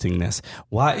Cordero posting this?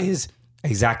 What is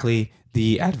exactly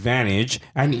the advantage?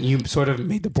 And you sort of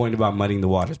made the point about muddying the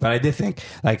waters, but I did think,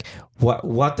 like,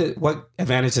 what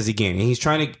advantage does he gain? And he's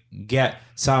trying to get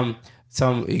some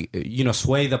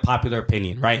sway the popular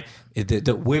opinion, right?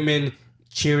 The women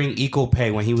cheering equal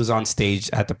pay when he was on stage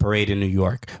at the parade in New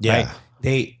York, right?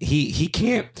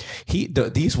 Megan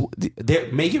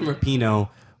Rapinoe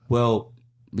will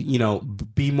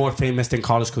be more famous than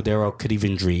Carlos Cordero could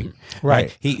even dream,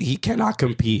 right? He cannot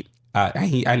compete.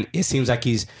 And it seems like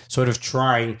he's sort of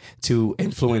trying to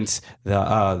influence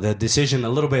the decision a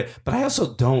little bit, but I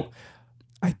also don't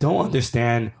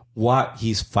understand what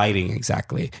he's fighting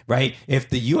exactly, right? If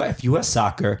U.S.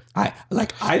 Soccer,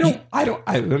 let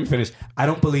me finish. I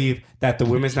don't believe that the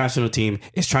women's national team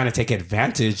is trying to take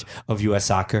advantage of U.S.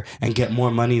 Soccer and get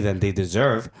more money than they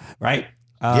deserve, right?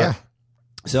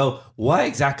 So what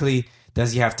exactly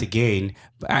does he have to gain?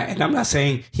 And I'm not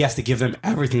saying he has to give them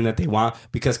everything that they want,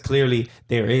 because clearly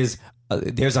there's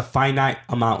a finite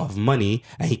amount of money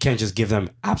and he can't just give them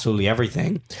absolutely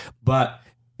everything. But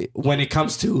when it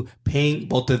comes to paying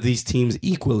both of these teams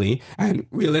equally, and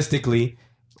realistically,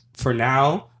 for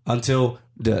now, until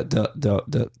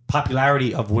the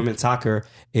popularity of women's soccer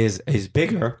is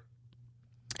bigger,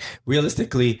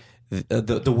 realistically,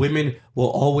 the women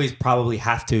will always probably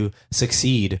have to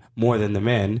succeed more than the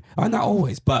men. Or not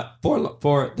always, but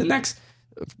for the next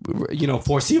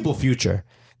foreseeable future,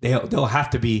 they'll have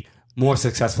to be more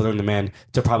successful than the men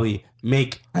to probably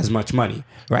make as much money,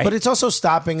 right? But it's also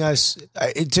stopping us.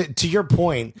 To your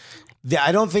point,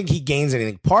 I don't think he gains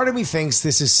anything. Part of me thinks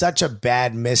this is such a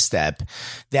bad misstep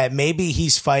that maybe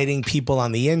he's fighting people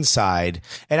on the inside,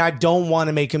 and I don't want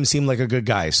to make him seem like a good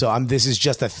guy. So this is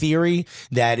just a theory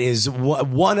that is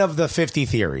one of the 50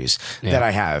 theories that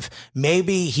I have.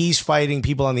 Maybe he's fighting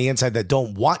people on the inside that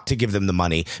don't want to give them the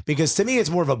money, because to me, it's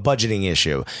more of a budgeting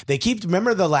issue.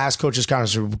 Remember the last coaches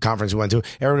conference we went to,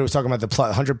 everybody was talking about the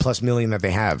 $100+ million that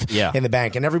they have in the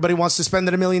bank, and everybody wants to spend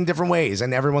it a million different ways,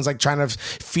 and everyone's like trying to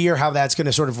fear how that's going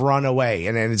to sort of run away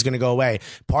and it's going to go away.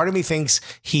 Part of me thinks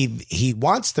he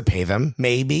wants to pay them,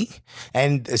 maybe,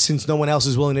 and since no one else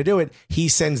is willing to do it, he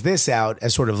sends this out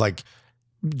as sort of like,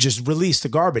 just release the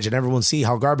garbage and everyone see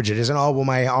how garbage it is, and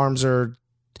my arms are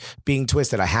being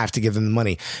twisted, I have to give them the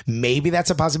money. Maybe that's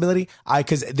a possibility,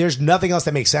 because there's nothing else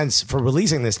that makes sense for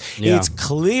releasing this. It's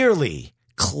clearly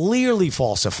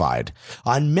falsified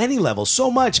on many levels, so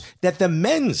much that the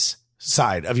men's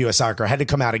side of U.S. Soccer had to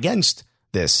come out against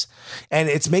this, and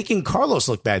it's making Carlos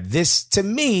look bad. This, to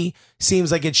me,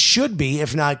 seems like it should be,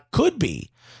 if not could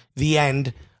be, the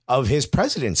end of his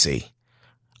presidency.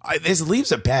 This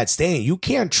leaves a bad stain. You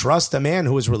can't trust a man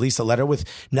who has released a letter with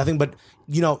nothing but,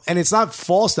 and it's not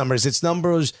false numbers. It's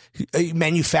numbers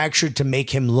manufactured to make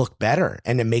him look better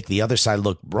and to make the other side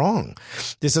look wrong.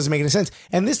 This doesn't make any sense.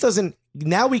 And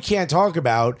now we can't talk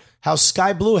about how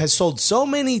Sky Blue has sold so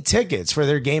many tickets for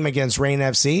their game against Reign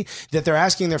FC that they're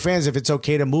asking their fans if it's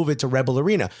okay to move it to Rebel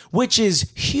Arena, which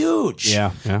is huge.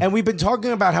 Yeah. And we've been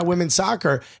talking about how women's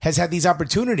soccer has had these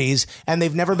opportunities and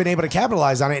they've never been able to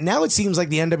capitalize on it. Now it seems like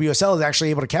the NWSL is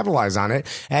actually able to capitalize on it.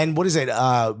 And what is it?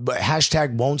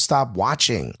 Hashtag won't stop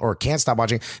watching, or can't stop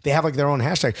watching. They have like their own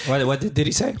hashtag. What did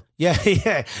he say? Yeah.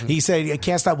 He said,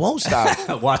 can't stop, won't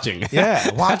stop. Watching.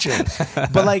 Yeah, watching.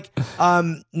 But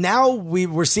now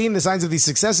we're seeing the signs of these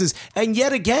successes. And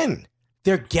yet again,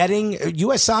 they're getting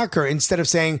U.S. Soccer, instead of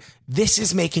saying, this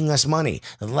is making us money,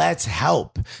 let's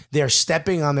help. They're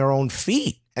stepping on their own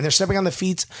feet, and they're stepping on the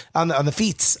feet on the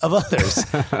feet of others.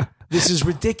 This is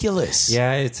ridiculous.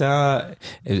 Yeah, it's a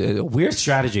weird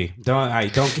strategy. I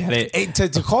don't get it.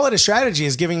 To call it a strategy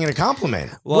is giving it a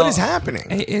compliment. Well, what is happening?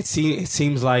 It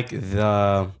seems like as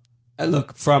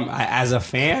a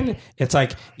fan, it's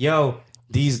like,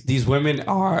 these women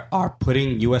are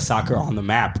putting U.S. soccer on the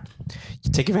map.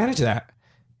 You take advantage of that.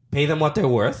 Pay them what they're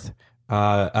worth.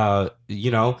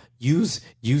 Use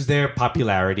their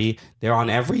popularity. They're on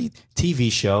every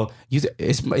TV show. Is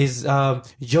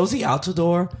Josie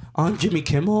Altidore on Jimmy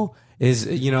Kimmel? Is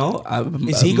he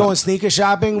going sneaker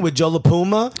shopping with Joe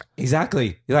LaPuma?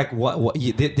 Exactly. Like what?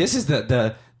 This is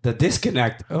the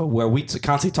disconnect where we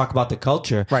constantly talk about the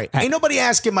culture. Right. Ain't nobody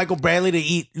asking Michael Bradley to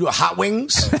eat hot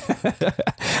wings.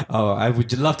 Oh, I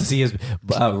would love to see his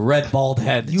red bald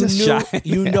head.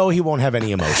 You know he won't have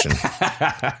any emotion.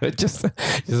 just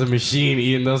a machine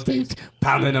eating those things,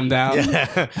 pounding them down.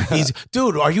 Yeah.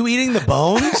 Dude, are you eating the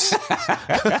bones?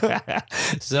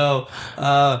 So,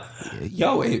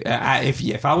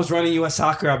 if I was running U.S.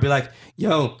 Soccer, I'd be like,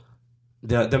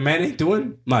 the men ain't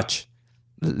doing much.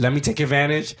 Let me take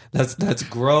advantage. Let's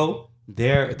grow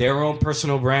their own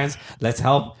personal brands. Let's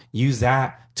help use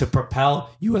that to propel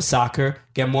U.S. soccer,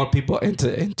 get more people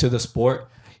into the sport.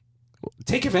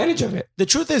 Take advantage of it. The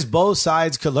truth is, both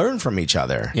sides could learn from each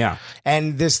other. Yeah.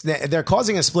 And they're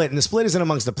causing a split, and the split isn't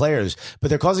amongst the players, but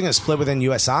they're causing a split within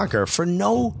U.S. soccer for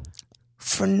no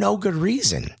good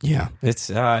reason. Yeah,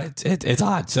 it's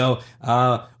odd. So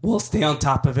we'll stay on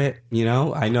top of it.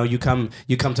 I know you come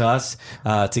to us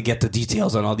to get the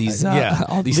details on all these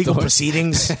all these legal stories.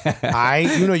 Proceedings.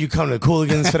 You come to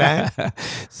Cooligans for that.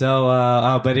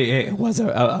 So, but it was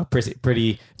a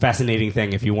pretty fascinating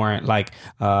thing. If you weren't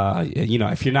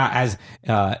if you're not as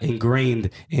ingrained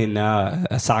in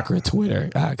soccer Twitter,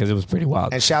 because it was pretty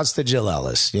wild. And shouts to Jill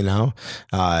Ellis. You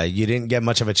didn't get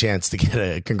much of a chance to get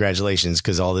a congratulations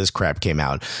because all this crap came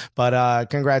out. But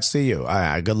congrats to you.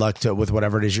 Good luck with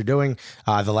whatever it is you're doing.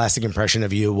 The lasting impression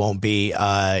of you won't be,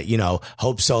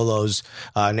 Hope Solo's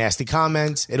nasty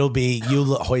comments. It'll be you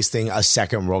hoisting a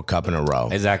second World Cup in a row.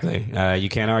 Exactly. You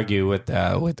can't argue with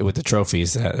the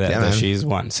trophies that she's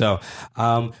won. So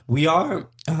we are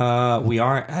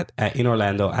in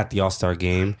Orlando at the All-Star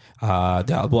game, at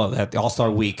the All-Star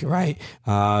week, right?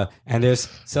 And there's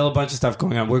still a bunch of stuff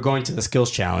going on. We're going to the Skills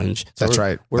Challenge. So that's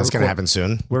right. That's going to happen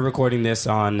soon. We're recording this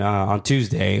on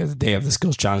Tuesday, the day of the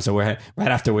Skills Challenge. So we're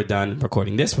right after we're done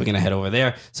recording this, we're going to head over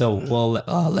there. So we'll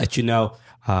let you know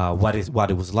what it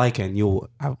was like, and you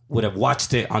would have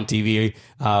watched it on TV,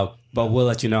 but we'll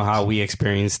let you know how we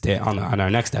experienced it on our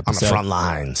next episode. On the front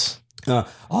lines.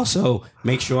 Also,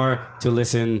 make sure to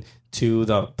listen to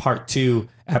the part 2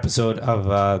 episode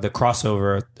of the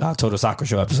crossover Total Soccer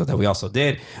Show episode that we also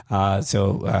did.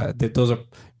 Those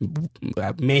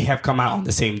may have come out on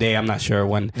the same day. I'm not sure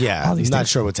when. Yeah, I'm not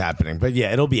sure what's happening, but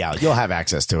yeah, it'll be out. You'll have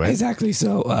access to it. Exactly.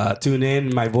 So tune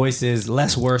in. My voice is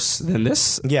less worse than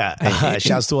this. Yeah.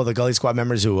 Shouts to all the Gully Squad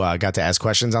members who got to ask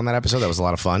questions on that episode. That was a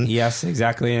lot of fun. Yes,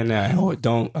 exactly. And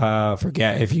don't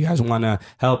forget, if you guys want to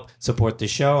help support the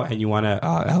show and you want to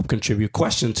help contribute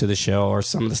questions to the show or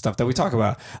some of the stuff that we talk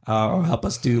about, or help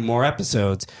us do more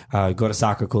episodes, go to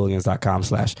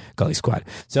soccercooligans.com/Gully Squad.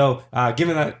 So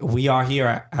given that we are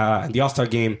here the All-Star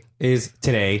game is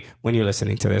today when you're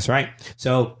listening to this, right?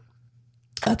 So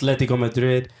Atletico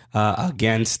Madrid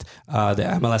against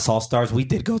the MLS All-Stars. We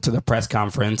did go to the press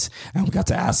conference and we got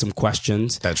to ask some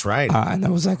questions. That's right. And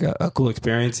that was like a cool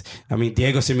experience. I mean,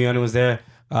 Diego Simeone was there,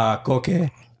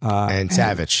 Koke. And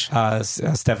Savic.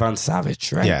 Stefan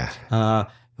Savic, right? Yeah.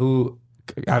 Who...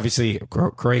 Obviously,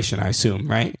 Croatian, I assume,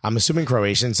 right? I'm assuming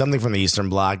Croatian, something from the Eastern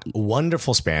Bloc.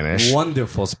 Wonderful Spanish.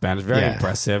 Very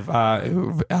impressive.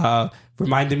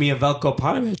 Reminded me of Veljko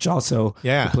Paunovic also.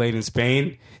 Yeah. Who played in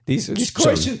Spain. These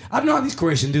Croatian, I don't know how these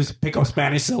Croatian dudes pick up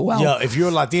Spanish so well. Yo, if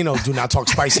you're Latino, do not talk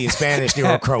spicy in Spanish.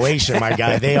 You're a Croatian, my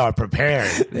guy. They are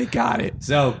prepared. They got it.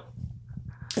 So,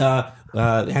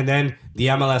 and then the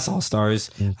MLS All-Stars,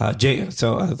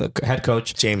 the head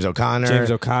coach. James O'Connor,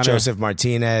 Joseph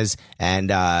Martinez, and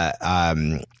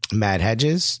Matt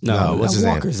Hedges. No, what's his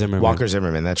Walker name? Zimmerman. Walker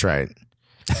Zimmerman, that's right.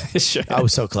 Sure. I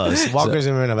was so close. Walker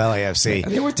Zimmerman of LAFC.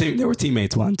 They were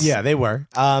teammates once. Yeah, they were.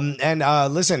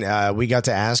 Listen, we got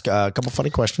to ask a couple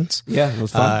funny questions. Yeah, it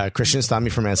was fun. Christian stopped me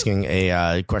from asking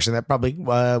a question that probably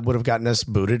would have gotten us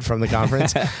booted from the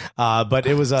conference. But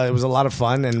it was a lot of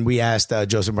fun, and we asked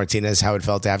Joseph Martinez how it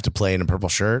felt to have to play in a purple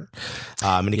shirt.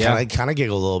 And he kind of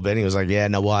giggled a little bit. And he was like, "Yeah,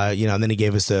 no, why?" And then he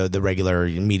gave us the regular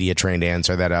media trained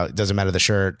answer that it doesn't matter the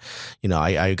shirt.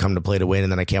 I come to play to win,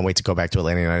 and then I can't wait to go back to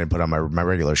Atlanta United and put on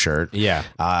my regular shirt,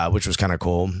 which was kind of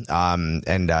cool.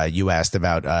 And you asked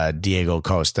about Diego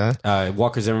Costa,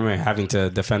 Walker Zimmerman having to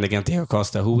defend against Diego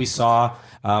Costa, who we saw.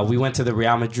 We went to the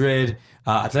Real Madrid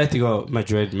Atletico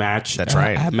Madrid match. That's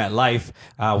right. At MetLife,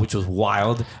 which was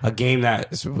wild. A game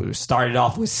that started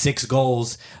off with 6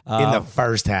 goals in the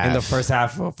first half. In the first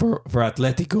half for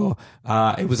Atletico,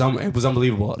 it was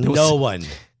unbelievable.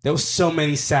 There was so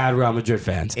many sad Real Madrid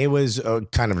fans. It was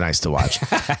kind of nice to watch.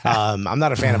 I'm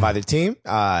not a fan of either team.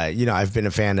 I've been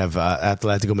a fan of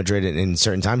Atletico Madrid in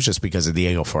certain times just because of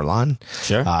Diego Forlan.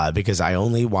 Sure. Because I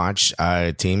only watch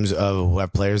teams who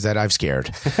have players that I've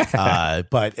scared.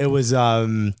 But it was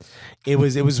kind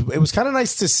of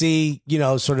nice to see,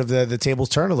 sort of the tables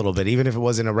turn a little bit, even if it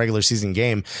wasn't a regular season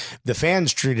game. The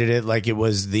fans treated it like it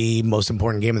was the most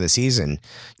important game of the season.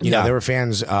 There were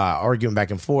fans arguing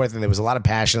back and forth, and there was a lot of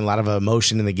passion, a lot of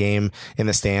emotion in the game, in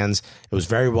the stands. It was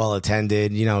very well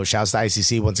attended. Shouts to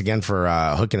ICC once again for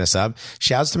hooking us up.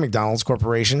 Shouts to McDonald's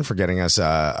Corporation for getting us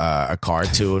a car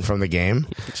to and from the game.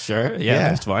 Sure. Yeah.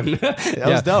 That's fun. That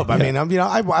was dope. I mean,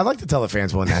 I like to tell the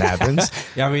fans when that happens.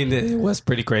 Yeah, I mean, it was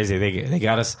pretty crazy. They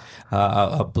got us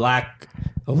a black,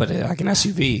 like an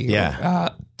SUV. Yeah.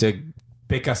 To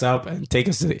pick us up and take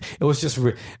us to it was just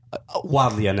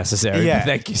wildly unnecessary. Yeah.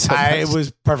 Thank you so much. It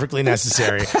was perfectly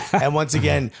necessary. And once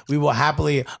again, we will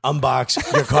happily unbox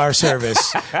your car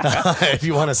service if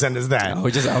you want to send us that.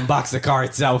 We just unbox the car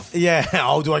itself. Yeah.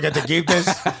 Oh, do I get to keep this?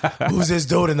 Who's this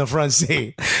dude in the front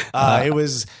seat? It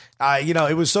was...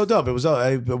 it was so dope. It was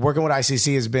working with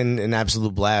ICC has been an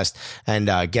absolute blast, and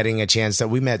getting a chance that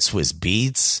we met Swiss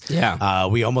Beats. Yeah,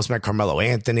 we almost met Carmelo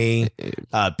Anthony,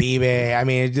 Bibe. I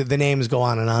mean, the names go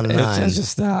on and on and on. It's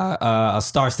just a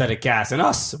star-studded cast, and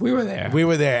us, we were there. We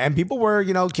were there, and people were,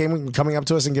 coming up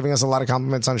to us and giving us a lot of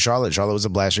compliments on Charlotte. Charlotte was a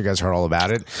blast. You guys heard all about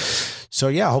it. So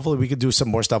yeah, hopefully we could do some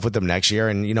more stuff with them next year,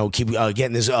 and keep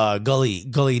getting this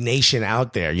Gully Nation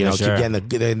out there. Keep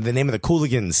getting the name of the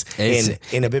Cooligans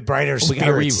in a bit brighter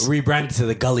spirits. We got to rebrand to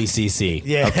the Gully CC.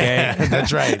 Yeah, okay,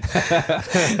 that's right.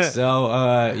 So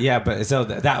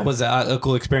that was a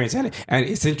cool experience, and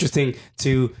it's interesting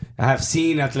to have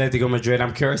seen Atletico Madrid.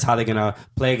 I'm curious how they're gonna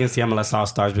play against the MLS All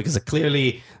Stars, because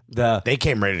clearly they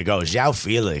came ready to go. João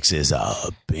Felix is a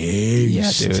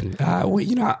beast. Yeah, dude. I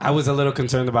was a little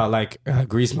concerned about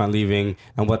Griezmann leaving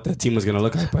and what the team was going to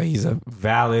look like, but he's a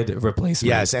valid replacement.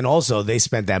 Yes, and also they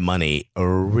spent that money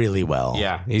really well.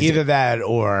 Yeah, either that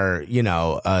or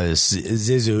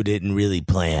Zizou didn't really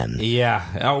plan.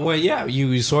 Yeah,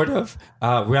 you sort of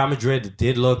Real Madrid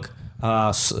did look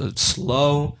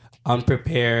slow,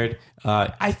 unprepared.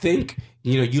 I think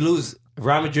you lose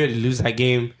Real Madrid, lose that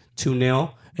game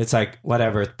 2-0. It's like,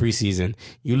 whatever, it's preseason.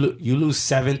 You lose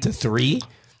 7-3.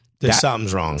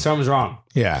 something's wrong. Something's wrong.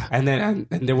 Yeah. And then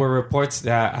and there were reports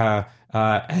that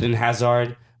Eden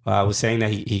Hazard was saying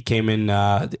that he came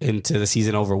into the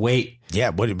season overweight. Yeah,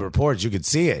 what he reports, you could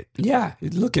see it. Yeah,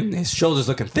 his shoulders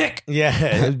looking thick. Yeah,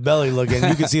 his belly looking.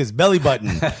 You can see his belly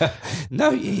button.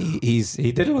 No, he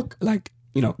didn't look like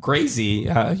crazy,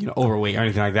 overweight or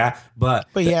anything like that. But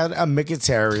he had a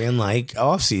Mkhitaryan like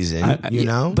off season,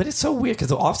 But it's so weird because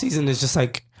the off season is just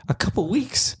like a couple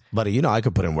weeks. Buddy, I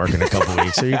could put in work in a couple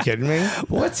weeks. Are you kidding me?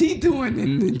 What's he doing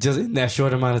in that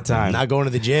short amount of time? Not going to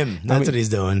the gym. That's what he's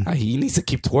doing. He needs to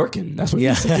keep twerking. That's what he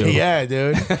needs to do. Yeah,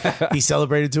 dude. He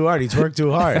celebrated too hard. He twerked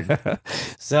too hard.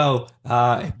 So,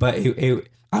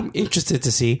 I'm interested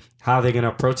to see how they're going to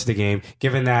approach the game,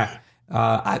 given that,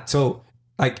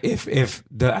 if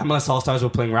the MLS All-Stars were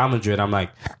playing Real Madrid, I'm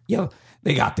like, yo,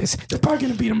 they got this. They're probably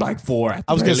going to beat them like 4.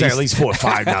 I was going to say at least 4 or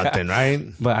 5 nothing,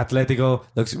 right? But Atletico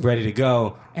looks ready to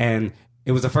go. And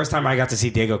it was the first time I got to see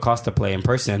Diego Costa play in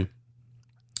person.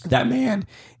 That man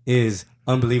is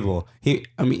unbelievable.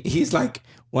 He's like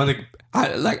one of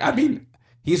the,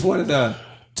 he's one of the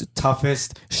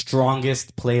toughest,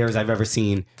 strongest players I've ever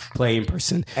seen play in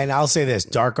person. And I'll say this,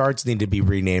 Dark Arts need to be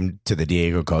renamed to the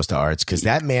Diego Costa Arts because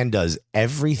that man does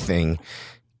everything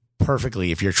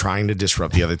perfectly if you're trying to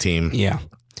disrupt the other team. Yeah.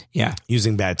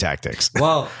 Using bad tactics.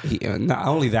 Well, not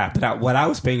only that, but what I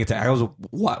was paying attention, I was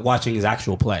watching his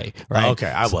actual play, right? Okay,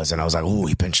 I wasn't. I was like, ooh,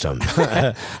 he pinched him.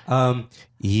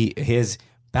 His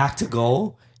back to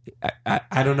goal,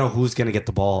 I don't know who's going to get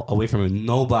the ball away from him.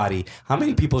 Nobody. How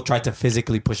many people tried to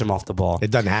physically push him off the ball? It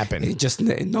doesn't happen. It just,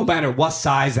 no matter what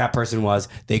size that person was,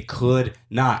 they could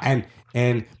not.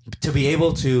 And to be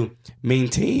able to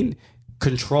maintain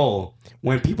control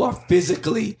when people are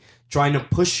physically trying to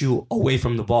push you away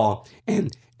from the ball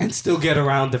and still get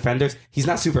around defenders. He's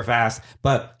not super fast,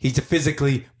 but he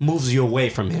physically moves you away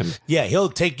from him. Yeah, he'll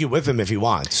take you with him if he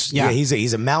wants. Yeah,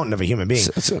 he's a mountain of a human being.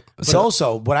 But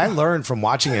also, what I learned from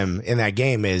watching him in that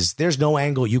game is there's no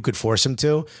angle you could force him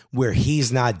to where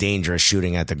he's not dangerous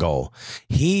shooting at the goal.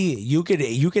 You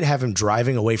could have him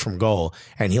driving away from goal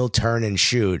and he'll turn and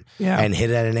shoot and hit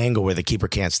at an angle where the keeper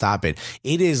can't stop it.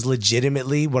 It is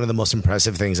legitimately one of the most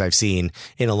impressive things I've seen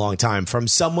in a long time from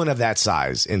someone of that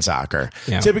size in soccer.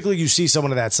 Yeah. Typically, you see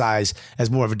someone of that size as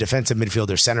more of a defensive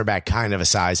midfielder, center back kind of a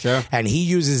size, and he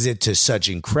uses it to such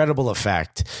incredible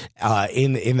effect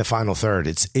in the final third.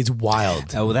 It's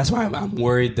wild. Well, that's why I'm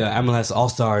worried the MLS All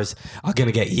Stars are going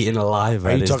to get eaten alive.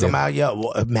 Are you talking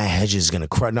about Matt Hedges is going to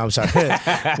crush? No, I'm sorry.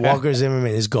 Walker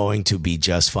Zimmerman is going to be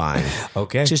just fine.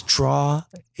 Okay, just draw.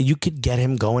 You could get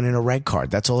him going in a red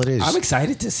card. That's all it is. I'm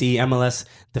excited to see MLS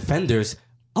defenders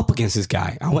up against this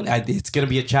guy. It's going to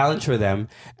be a challenge for them,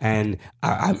 and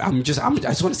I just want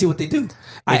to see what they do.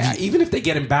 Even if they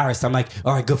get embarrassed, I'm like,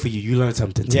 all right, good for you. You learned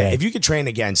something today. Yeah, if you could train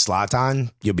against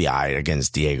Zlatan, you'll be all right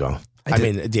against Diego.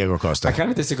 Diego Costa. I kind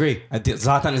of disagree.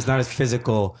 Zlatan is not as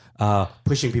physical,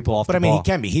 pushing people off the ball. But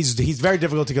he can be. He's very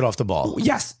difficult to get off the ball.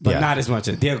 Yes, but not as much.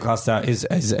 Diego Costa is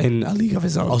in a league of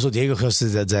his own. Also, Diego Costa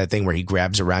does that thing where he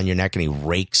grabs around your neck and he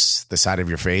rakes the side of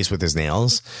your face with his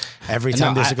nails. Every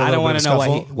time there's a I don't want to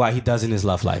know why he does in his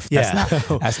love life.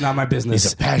 That's not my business.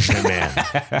 He's a passionate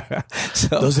man.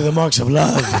 Those are the marks of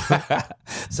love.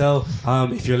 So,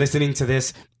 if you're listening to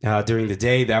this during the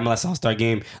day, the MLS All-Star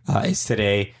Game is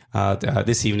today.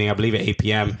 This evening, I believe at 8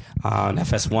 p.m. On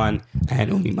FS1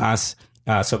 and Unimas.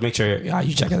 So make sure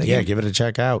you check out the game. Give it a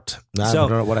check out. I don't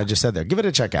know what I just said there. Give it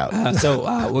a check out.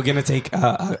 We're going to take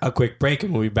a quick break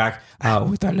and we'll be back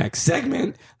with our next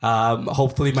segment.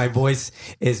 Hopefully my voice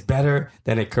is better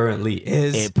than it currently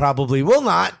is. It probably will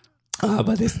not.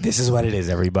 But this is what it is,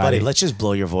 everybody. Buddy, let's just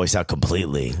blow your voice out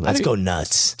completely. Let's go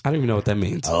nuts. I don't even know what that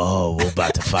means. Oh, we're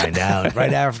about to find out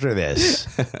right after this.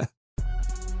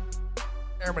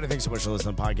 Everybody, thanks so much for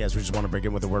listening to the podcast. We just want to break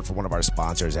in with a word for one of our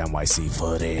sponsors, NYC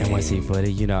Footy. NYC Footy.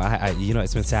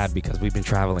 It's been sad because we've been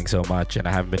traveling so much and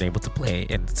I haven't been able to play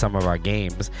in some of our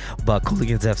games. But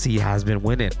Cooligans FC has been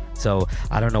winning, so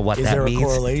I don't know what that means. Is there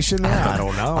a correlation there? I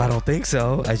don't know. I don't think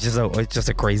so. It's just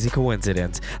a crazy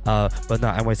coincidence. But no,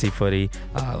 NYC Footy,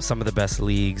 some of the best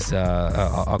leagues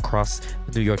across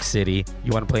New York City.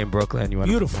 You want to play in Brooklyn?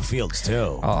 Beautiful fields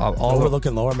too.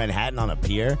 Overlooking Lower Manhattan on a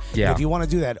pier. Yeah. And if you want to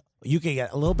do that, you can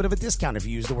get a little bit of a discount if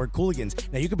you use the word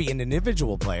Cooligans. Now, you could be an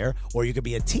individual player or you could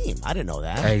be a team. I didn't know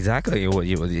that. Exactly.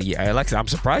 Alexa, I'm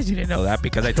surprised you didn't know that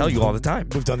because I tell you all the time.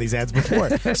 We've done these ads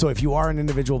before. So if you are an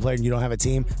individual player and you don't have a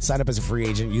team, sign up as a free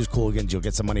agent, use Cooligans, you'll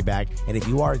get some money back. And if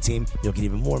you are a team, you'll get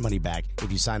even more money back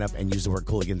if you sign up and use the word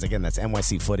Cooligans. Again, that's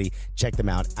NYC Footy. Check them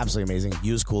out. Absolutely amazing.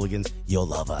 Use Cooligans. You'll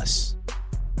love us.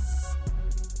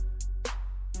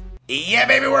 Yeah,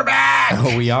 baby, we're back.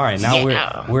 Oh, we are. And now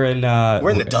we're in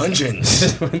the dungeons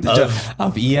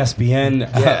of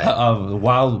ESPN, of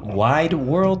wide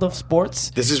world of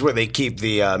sports. This is where they keep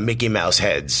the Mickey Mouse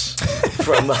heads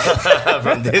from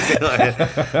Disneyland.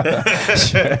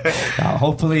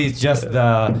 Hopefully, it's just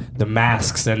the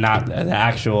masks and not the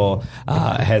actual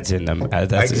heads in them.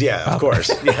 Of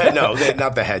course. Yeah, no,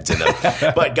 not the heads in them.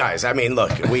 But guys, I mean,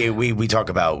 look, we talk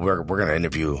about we're going to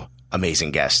interview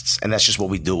amazing guests, and that's just what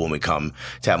we do when we come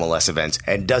to MLS events,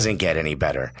 and doesn't get any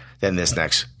better than this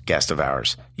next guest of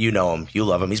ours. You know him, you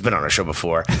love him, he's been on our show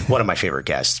before. One of my favorite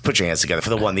guests. Put your hands together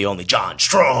for the one, the only John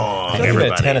Strong. I'm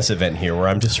at a tennis event here where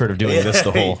I'm just sort of doing this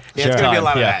the whole it's going to be a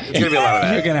lot of that. It's going to be a lot of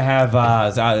that. You're going to have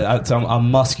a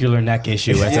muscular neck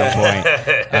issue at some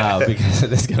point because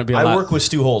there's going to be a lot. I work with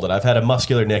Stu Holden. I've had a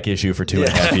muscular neck issue for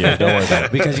 2.5 years. Don't worry about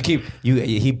it. Because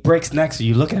he breaks necks, so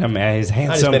you look at him and he's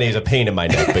handsome. Not as many as a pain in my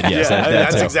neck, but yes.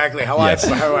 That's exactly how I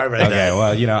read that. Okay,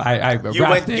 well,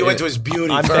 you went to his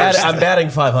beauty I'm first. I'm batting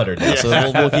 500 now, so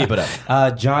we'll keep it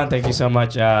up. John, thank you so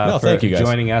much for thank you guys.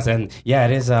 joining us. And yeah,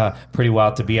 it is pretty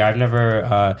wild to be here. I've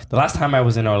never, the last time I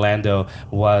was in Orlando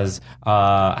was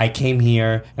I came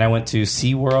here and I went to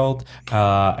SeaWorld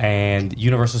and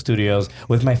Universal Studios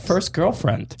with my first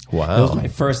girlfriend. Wow. It was my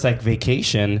first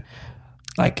vacation.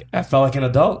 Like, I felt like an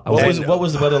adult. What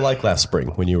was the weather like last spring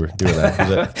when you were doing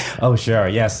that? Oh, sure.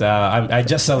 Yes. I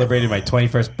just celebrated my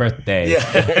 21st birthday.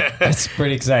 Yeah. That's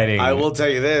pretty exciting. I will tell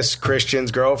you this.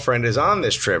 Christian's girlfriend is on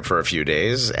this trip for a few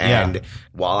days. And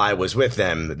while I was with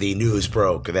them, the news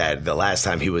broke that the last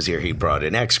time he was here, he brought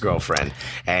an ex-girlfriend.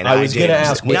 And I was going to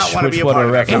ask which one we're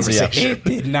referencing. It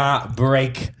did not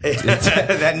break.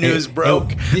 That news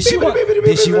broke. Did she want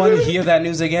to hear that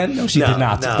news again? No, she did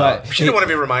not. No. But she didn't want to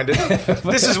be reminded.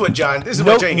 This is what John. This is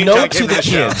Note what John to the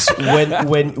kids: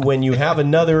 when you have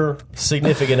another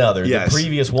significant other, the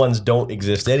previous ones don't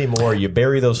exist anymore. You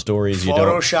bury those stories. You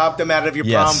Photoshop them out of your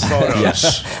prom photos.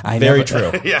 Yes. Very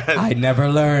true. I never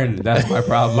learned. That's my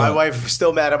problem. My wife is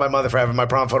still mad at my mother for having my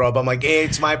prom photo up. I'm like,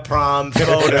 it's my prom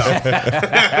photo.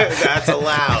 That's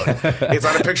allowed. It's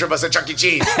on a picture of us at Chuck E.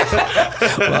 Cheese.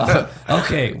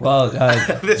 Okay. Well,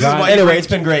 John, anyway, it's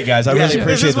been great, guys. I really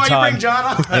appreciate the time. This is why you bring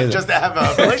John on, just to have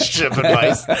a relationship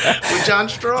advice with John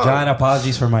Strong. John,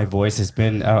 apologies for my voice. It's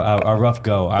been a rough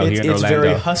go out here in Orlando. It's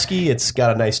very husky. It's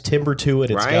got a nice timbre to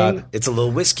it. It's a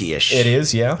little whiskey-ish. It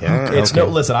is, yeah. It's okay.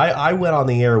 Listen, I went on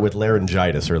the air with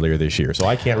laryngitis earlier this year, so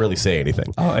I can't really say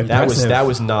anything. Oh, that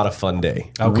was not a fun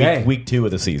day. Okay. Week 2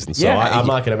 of the season, so I'm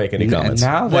not going to make any comments.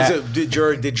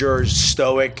 Did your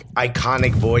stoic,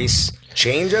 iconic voice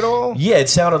change at all? Yeah, it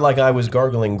sounded like I was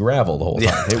gargling gravel the whole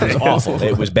time. It was awful.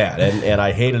 It was bad, and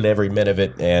I hated every minute of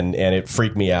it, and it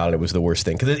freaked me out. And it was the worst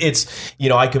thing because it's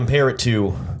I compare it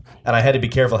to, and I had to be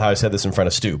careful how I said this in front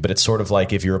of Stu, but it's sort of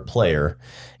like if you're a player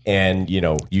and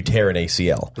you tear an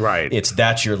ACL, right?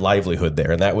 That's your livelihood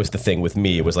there, and that was the thing with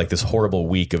me. It was like this horrible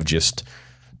week of just.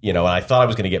 And I thought I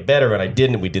was going to get better, and I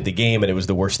didn't. We did the game, and it was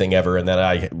the worst thing ever. And then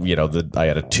I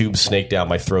had a tube snake down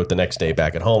my throat the next day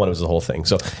back at home, and it was the whole thing.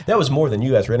 So that was more than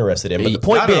you guys were interested in. But the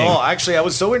point being, not at all. Actually, I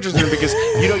was so interested in because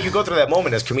you go through that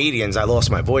moment as comedians. I lost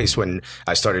my voice when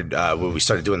I started when we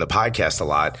started doing the podcast a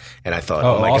lot, and I thought,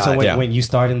 oh my also god. when you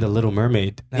starred in The Little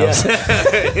Mermaid, I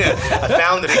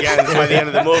found it again by the end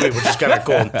of the movie, which is kind of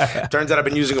cool. Turns out I've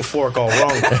been using a fork all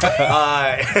wrong.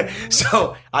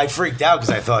 So I freaked out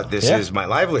because I thought this is my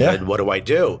livelihood. Yeah. What do I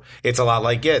do? It's a lot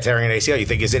like tearing an ACL. You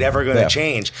think, is it ever going to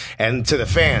change? And to the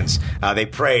fans, they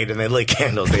prayed and they lit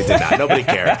candles. They did not. Nobody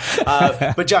cared.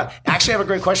 But John, actually, I have a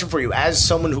great question for you. As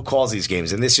someone who calls these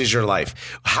games, and this is your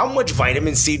life, how much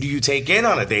vitamin C do you take in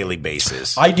on a daily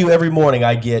basis? I do every morning.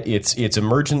 I get it's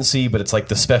emergency, but it's like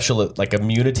the special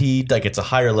immunity. Like it's a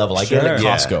higher level. I get it at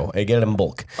Costco. I get it in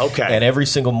bulk. Okay. And every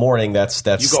single morning, that's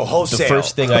you go wholesale. The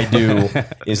first thing I do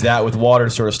is that with water to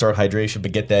sort of start hydration,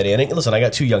 but get that in. And listen, I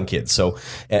got 2 young kids, so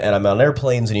and I'm on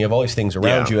airplanes, and you have all these things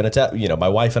around you, and it's my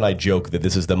wife and I joke that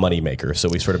this is the money maker, so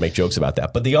we sort of make jokes about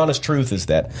that. But the honest truth is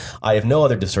that I have no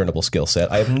other discernible skill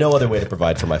set. I have no other way to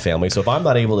provide for my family. So if I'm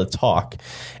not able to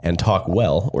talk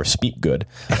well or speak good,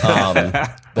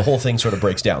 the whole thing sort of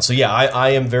breaks down. So yeah,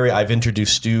 I've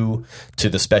introduced Stu to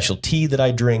the special tea that I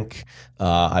drink.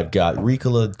 I've got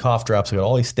Ricola cough drops. I've got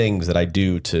all these things that I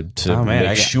do to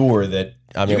make sure that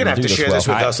I'm You're able gonna have to do to this share this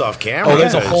well. with us off camera. Oh,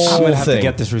 there's a whole I'm gonna have to thing.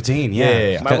 get this routine.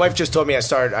 Yeah. My wife just told me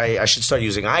I should start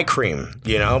using eye cream,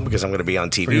 because I'm going to be on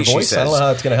TV. For your she voice? says. I don't know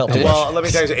how it's going to help. Well, let me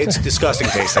tell you, it's disgusting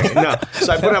tasting. No,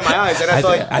 so I put it on my eyes, and I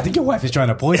thought. I think your wife is trying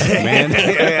to poison you, man.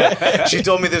 Yeah. She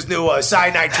told me this new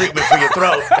cyanide treatment for your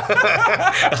throat.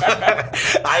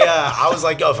 I was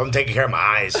like, if I'm taking care of my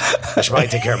eyes, I should probably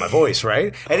take care of my voice,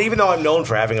 right? And even though I'm known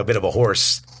for having a bit of a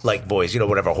horse-like voice,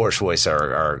 whatever horse voice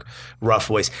or rough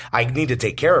voice, I need to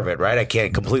take care of it, right? I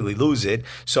can't completely lose it.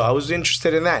 So I was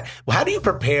interested in that. Well, how do you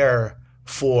prepare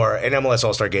for an MLS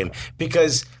All-Star game?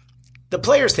 Because the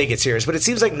players take it serious, but it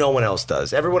seems like no one else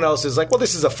does. Everyone else is like, well,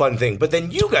 this is a fun thing. But then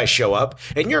you guys show up,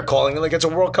 and you're calling it like it's a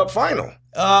World Cup final.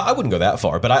 I wouldn't go that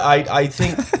far, but I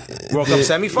think World Cup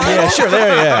semifinal? Yeah, sure.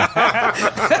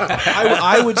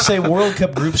 I would say World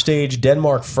Cup group stage,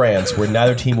 Denmark, France, where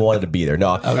neither team wanted to be there.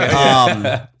 No,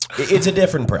 it's a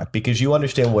different prep because you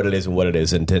understand what it is and what it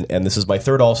isn't. And this is my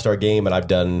third All-Star game, and I've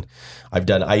done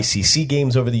ICC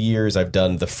games over the years. I've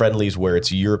done the friendlies where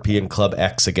it's European Club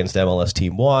X against MLS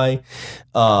Team Y,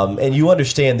 and you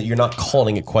understand that you're not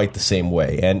calling it quite the same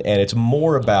way. And it's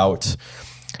more about,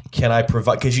 can I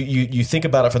provide? Because you think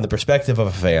about it from the perspective of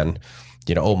a fan.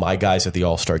 My guys at the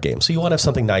All-Star game. So you want to have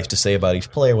something nice to say about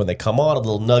each player when they come on, a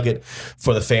little nugget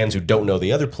for the fans who don't know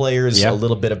the other players, a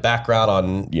little bit of background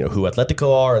on, who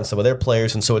Atletico are and some of their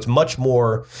players. And so it's much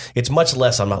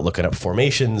less, I'm not looking up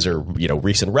formations or,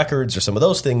 recent records or some of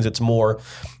those things. It's more,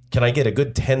 can I get a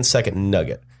good 10-second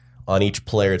nugget on each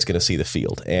player that's going to see the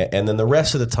field? And then the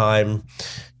rest of the time,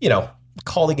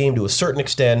 call the game to a certain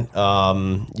extent,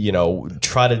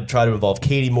 try to involve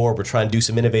Katie more. We're trying to do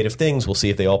some innovative things. We'll see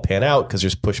if they all pan out because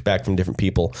there's pushback from different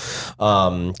people.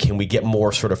 Can we get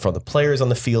more sort of from the players on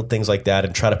the field, things like that,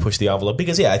 and try to push the envelope?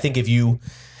 Because, I think if you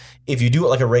do it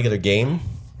like a regular game,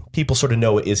 people sort of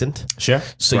know it isn't. Sure.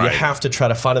 So you have to try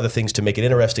to find other things to make it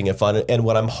interesting and fun. And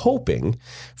what I'm hoping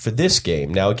for this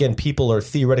game, now again, people are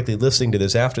theoretically listening to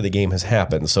this after the game has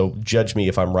happened, so judge me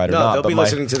if I'm right or not. They'll be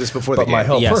listening to this before the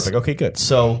game. Perfect. Okay, good.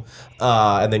 So,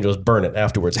 and then you'll just burn it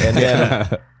afterwards. And then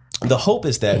the hope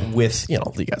is that with, you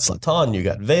got Zlatan, you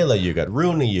got Vela, you got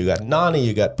Rooney, you got Nani,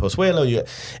 you got Pozuelo, you got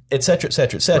et cetera, et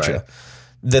cetera, et cetera. Right.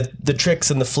 The tricks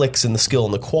and the flicks and the skill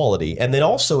and the quality. And then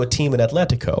also a team in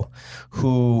Atletico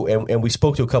who, and we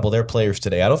spoke to a couple of their players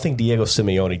today. I don't think Diego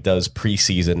Simeone does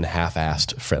preseason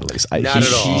half-assed friendlies. Not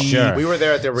at all. Sure. We were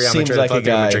there at the Real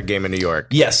Madrid game in New York.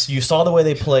 Yes, you saw the way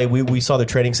they play. We saw their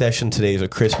training session today. There's a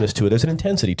crispness to it. There's an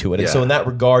intensity to it. And so in that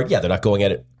regard, they're not going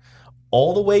at it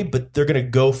all the way, but they're going to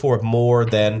go for it more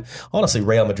than, honestly,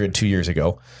 Real Madrid 2 years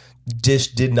ago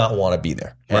just did not want to be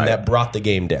there, and that brought the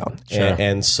game down. Sure.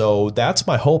 And so that's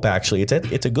my hope. Actually,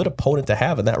 it's a good opponent to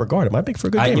have in that regard. It might make for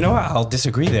a good game. You know what? I'll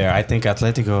disagree there. I think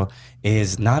Atletico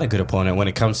is not a good opponent when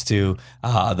it comes to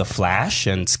the flash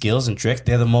and skills and tricks.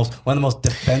 They're one of the most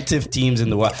defensive teams in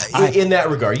the world. In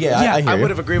that regard, I would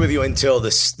have agreed with you until the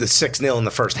 6-0 in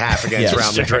the first half against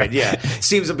Real Madrid. Yeah,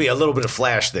 seems to be a little bit of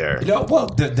flash there.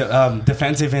 The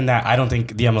defensive in that, I don't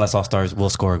think the MLS All-Stars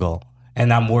will score a goal.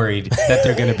 And I'm worried that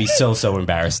they're going to be so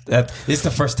embarrassed. That it's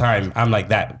the first time I'm like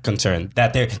that concerned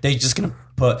that they're just going to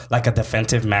put like a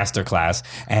defensive masterclass,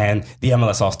 and the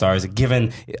MLS All-Stars,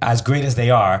 given as great as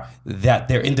they are, that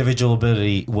their individual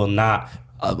ability will not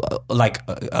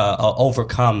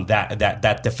overcome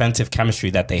that defensive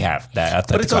chemistry that they have.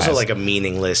 But it's also like a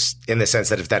meaningless in the sense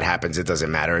that if that happens, it doesn't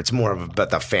matter. It's more about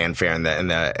the fanfare and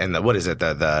the what is it,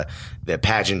 the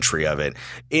pageantry of it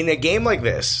in a game like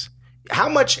this. How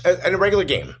much in a regular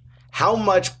game? How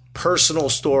much personal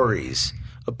stories,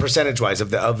 percentage-wise, of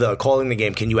the calling the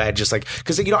game can you add? Just like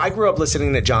because I grew up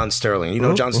listening to John Sterling.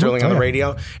 John Sterling on the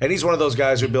radio, and he's one of those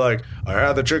guys who'd be like, "I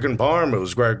had the chicken parm. It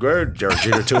was great. Jared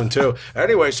Jeter 2-2."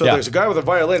 Anyway, so there's a guy with a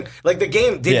violin. Like the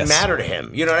game didn't matter to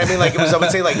him. You know what I mean? Like it was, I would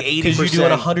say, like 80%. Because you're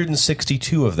doing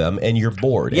 162 of them, and you're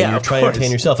bored, and you're trying to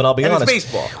entertain yourself. And I'll be honest, it's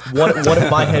baseball. one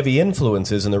of my heavy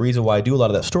influences, and the reason why I do a lot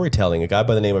of that storytelling, a guy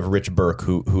by the name of Rich Burke,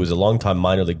 who is a longtime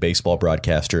minor league baseball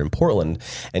broadcaster in Portland,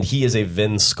 and he is a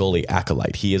Vin Scully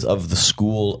acolyte. He is of the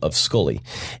school of Scully,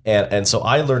 and so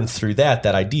I learned through that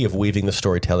idea of weaving the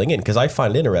storytelling in because I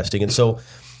find it interesting. And so,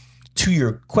 to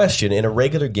your question, in a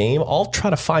regular game, I'll try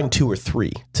to find 2 or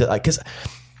 3 because.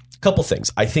 Couple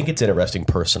things. I think it's interesting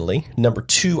personally. Number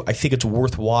 2, I think it's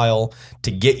worthwhile to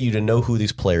get you to know who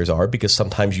these players are because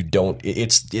sometimes you don't.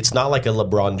 It's not like a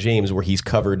LeBron James where he's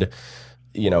covered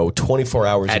 24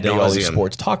 hours a day all these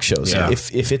sports talk shows. Yeah.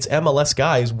 If it's MLS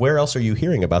guys, where else are you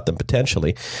hearing about them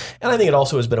potentially? And I think it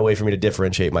also has been a way for me to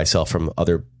differentiate myself from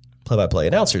other play-by-play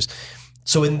announcers.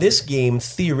 So in this game,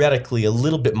 theoretically, a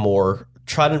little bit more,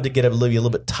 trying to get a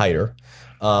little bit tighter,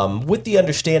 with the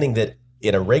understanding that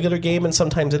in a regular game and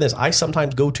sometimes in this. I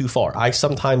sometimes go too far. I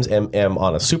sometimes am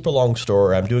on a super long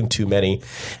story. I'm doing too many.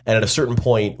 And at a certain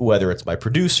point, whether it's my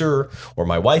producer or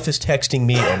my wife is texting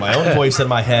me or my own voice in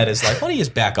my head is like, why don't you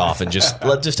just back off and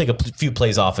let's just take a few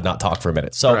plays off and not talk for a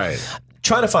minute. So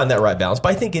trying to find that right balance. But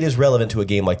I think it is relevant to a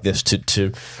game like this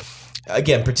to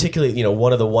again, particularly,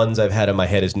 one of the ones I've had in my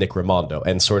head is Nick Rimando,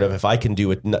 and sort of if I can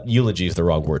do it, eulogy is the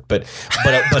wrong word, but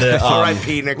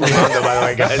R.I.P. Nick Rimando, by the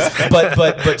way,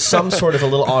 guys. but some sort of a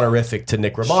little honorific to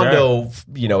Nick Rimando.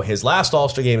 Sure. His last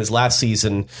All-Star game, his last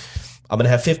season. I'm going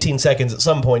to have 15 seconds at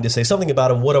some point to say something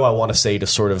about him. What do I want to say to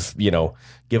sort of,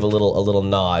 give a little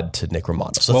nod to Nick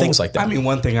Rimando? So things like that. I mean,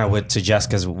 one thing I would suggest,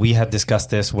 because we had discussed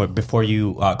this before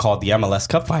you called the MLS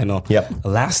Cup final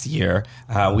last year,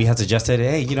 we had suggested,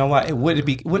 hey, you know what? Wouldn't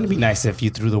it be nice if you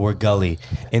threw the word gully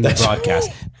in the broadcast?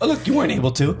 But look, you weren't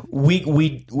able to.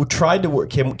 We tried to work.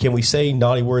 Can we say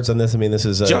naughty words on this? I mean, this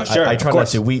is sure, I try not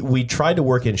to. We tried to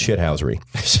work in shithousery,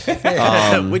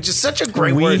 which is such a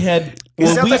great word. It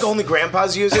sounds like only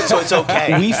grandpas use it, so it's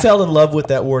okay. We fell in love with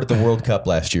that word at the World Cup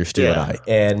last year, Stu and I.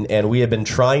 And we had been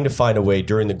trying to find a way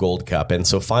during the Gold Cup. And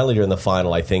so finally during the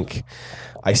final, I think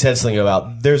I said something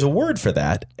about there's a word for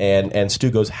that, and Stu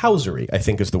goes housery, I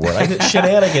think is the word.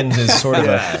 Shenanigans is sort of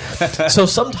a. So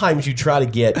sometimes you try to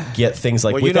get things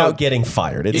like without getting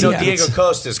fired. Diego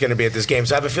Costa is going to be at this game,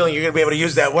 so I have a feeling you're going to be able to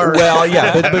use that word. Well,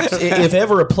 yeah, but if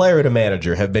ever a player and a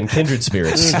manager have been kindred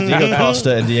spirits, Diego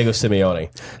Costa and Diego Simeone,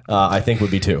 I think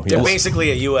would be two. They're basically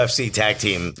a UFC tag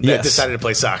team that decided to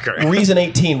play soccer. Reason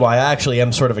 18 why I actually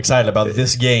am sort of excited about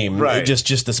this game,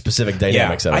 just the specific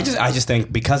dynamics of it. I just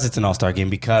think because it's an all-star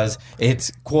game, because it's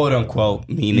quote unquote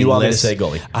meaningless. You want me to say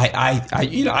goalie?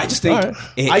 I just think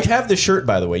I have the shirt,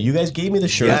 by the way. You guys gave me the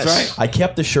shirt. Yes. That's right. I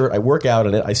kept the shirt. I work out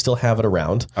in it. I still have it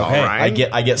around. Okay. All right.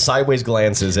 I get sideways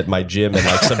glances at my gym in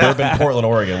like suburban Portland,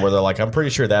 Oregon, where they're like, "I'm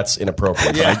pretty sure that's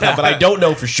inappropriate," but I don't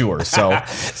know for sure. So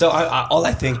all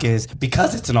I think is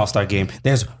because it's an all-star game,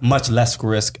 there's much less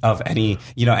risk of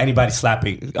anybody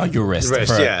slapping your wrist.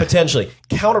 Potentially.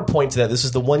 Counterpoint to that, this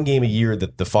is the one game a year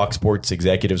that the Fox Sports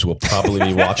executives will probably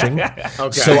be watching.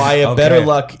 Okay. So I have better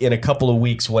luck in a couple of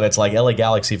weeks when it's like LA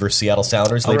Galaxy versus Seattle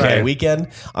Sounders late in the weekend.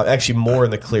 I'm actually more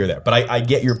in the clear there. But I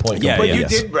get your point.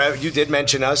 But you did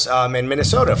mention us in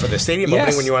Minnesota for the stadium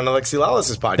opening when you were on Alexi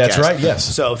Lawless's podcast. That's right, yes.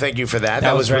 So thank you for that.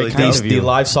 That was really nice. The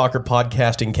live soccer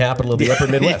podcasting capital of the upper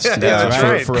Midwest. That's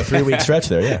right. For a 3-week stretch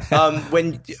there,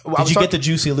 did you get the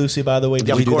Juicy Lucy, by the way?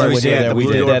 Of course, we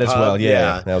did that as well.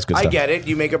 Yeah, that was good stuff. I get it.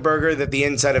 You make a burger that the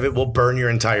inside of it will burn your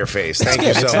entire face. Thank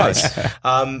you so much.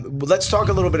 Let's talk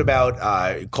a little bit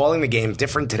about calling the game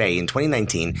different today in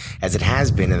 2019 as it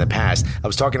has been in the past. I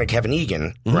was talking to Kevin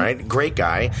Egan, right? Great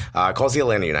guy, calls the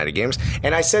Atlanta United games,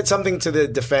 and I said something to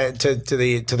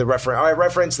the reference. I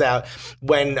referenced that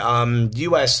when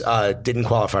U.S. didn't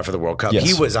qualify for the World Cup,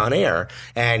 he was on air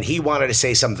and he wanted to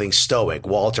say something stoic,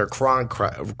 Walter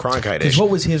Cronkite. Because what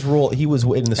was his role? He was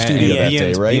in the studio that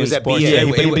day, right? He was at BA.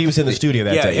 He was in the studio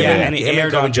that day. And he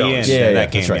aired on Jones in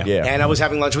that game. Right, and I was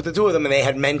having lunch with the two of them, and they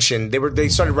had mentioned they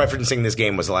started referencing this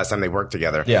game was the last time they worked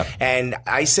together. Yeah. And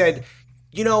I said,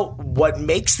 what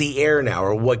makes the air now,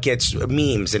 or what gets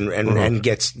memes and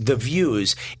gets the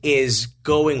views, is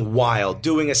going wild,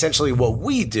 doing essentially what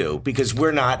we do, because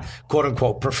we're not quote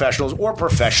unquote professionals or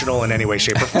professional in any way,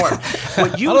 shape, or form.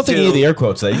 What you I don't think you need the air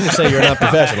quotes there. You can say you're not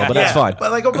professional, but that's fine.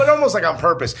 But almost like on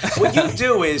purpose. What you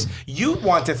do is you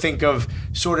want to think of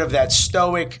sort of that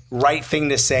stoic right thing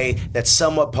to say that's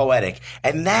somewhat poetic,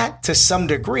 and that to some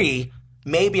degree,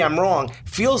 maybe I'm wrong,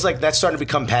 feels like that's starting to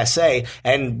become passé,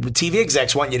 and TV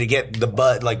execs want you to get the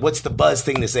buzz. Like, what's the buzz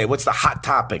thing to say? What's the hot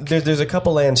topic? There's a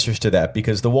couple answers to that,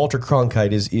 because the Walter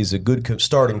Cronkite is a good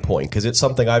starting point, because it's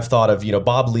something I've thought of.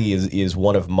 Bob Lee is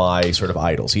one of my sort of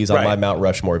idols. He's on my Mount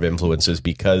Rushmore of influences,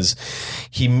 because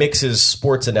he mixes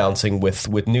sports announcing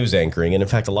with news anchoring, and in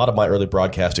fact, a lot of my early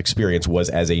broadcast experience was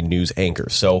as a news anchor.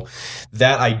 So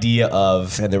that idea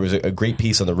of, and there was a great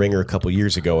piece on The Ringer a couple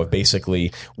years ago of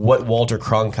basically what Walter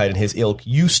Cronkite and his ilk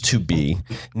used to be.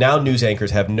 Now news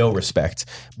anchors have no respect,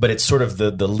 but it's sort of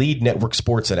the lead network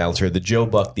sports announcer, the Joe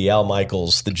Buck, the Al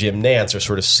Michaels, the Jim Nance are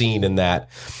sort of seen in that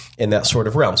sort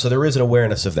of realm. So there is an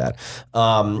awareness of that.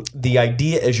 The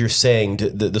idea, as you're saying,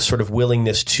 the sort of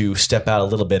willingness to step out a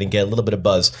little bit and get a little bit of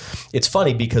buzz. It's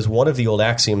funny because one of the old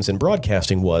axioms in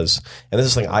broadcasting was, and this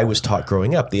is something I was taught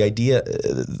growing up, the idea,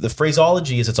 the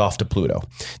phraseology is it's off to Pluto.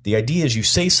 The idea is you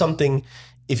say something,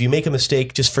 if you make a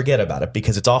mistake, just forget about it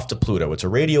because it's off to Pluto. It's a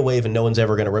radio wave and no one's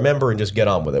ever going to remember, and just get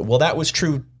on with it. Well, that was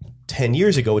true 10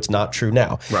 years ago. It's not true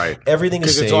now. Right. Everything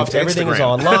is saved. Everything is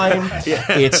online.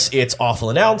 It's awful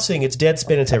announcing. It's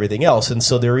Deadspin. It's everything else. And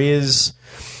so there is,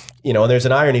 You know, and there's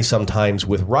an irony sometimes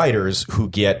with writers who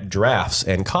get drafts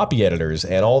and copy editors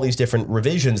and all these different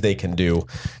revisions they can do,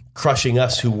 crushing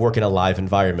us who work in a live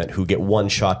environment who get one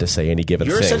shot to say any given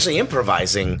You're thing. essentially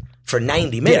improvising for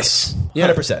 90 minutes.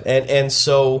 Yes, 100%. And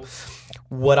so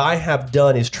what I have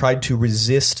done is tried to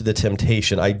resist the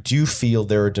temptation. I do feel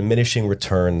there are diminishing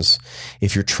returns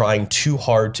if you're trying too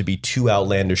hard to be too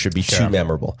outlandish or be too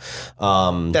memorable.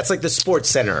 That's like the Sports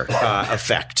Center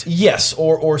effect. Yes,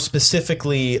 or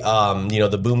specifically,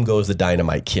 the Boom Goes the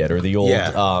Dynamite Kid, or the old.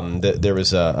 There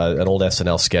was an old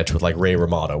SNL sketch with like Ray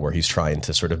Romano where he's trying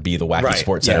to sort of be the wacky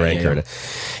Sports Center anchor,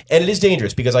 and it is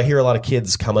dangerous because I hear a lot of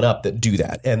kids coming up that do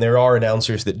that, and there are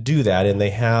announcers that do that, and they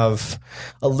have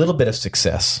a little bit of success.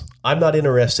 I'm not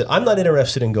interested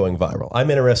in going viral.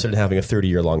 I'm interested in having a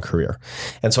 30-year-long career,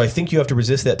 and so I think you have to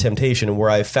resist that temptation. And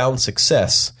where I've found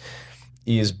success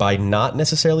is by not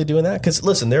necessarily doing that. Because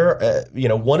listen, there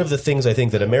are, one of the things I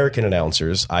think that American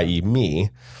announcers, i.e.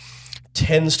 me,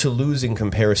 tends to lose in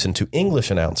comparison to English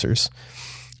announcers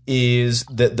is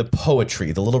the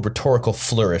poetry, the little rhetorical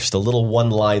flourish, the little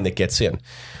one line that gets in.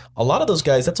 A lot of those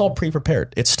guys, that's all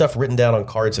pre-prepared. It's stuff written down on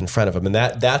cards in front of them. And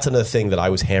that's another thing that I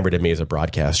was hammered at me as a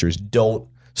broadcaster is don't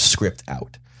script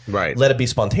out. Right. Let it be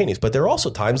spontaneous. But there are also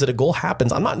times that a goal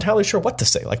happens. I'm not entirely sure what to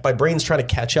say. Like my brain's trying to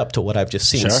catch up to what I've just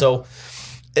seen. So,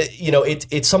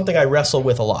 it's something I wrestle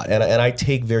with a lot. And I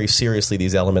take very seriously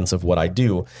these elements of what I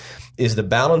do is the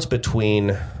balance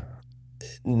between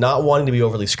not wanting to be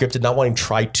overly scripted, not wanting to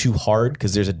try too hard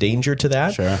because there's a danger to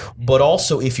that. Sure. But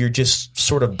also if you're just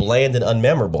sort of bland and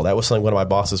unmemorable, that was something one of my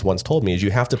bosses once told me is you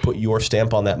have to put your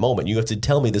stamp on that moment. You have to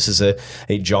tell me this is a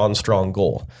John Strong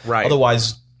goal. Right.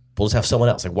 Otherwise, we'll just have someone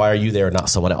else. Like, why are you there and not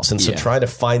someone else? And so trying to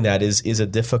find that is a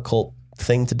difficult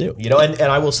thing to do. And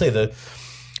I will say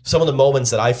some of the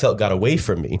moments that I felt got away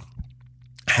from me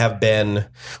have been,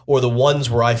 or the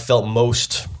ones where I felt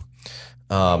most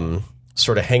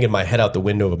sort of hanging my head out the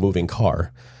window of a moving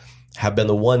car, have been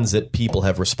the ones that people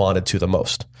have responded to the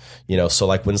most. So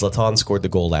like when Zlatan scored the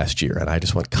goal last year, and I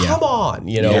just went, come on,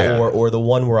 or the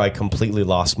one where I completely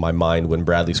lost my mind when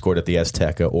Bradley scored at the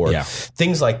Azteca, or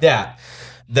things like that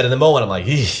in the moment I'm like,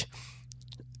 eesh.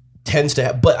 Tends to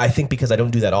have, but I think because I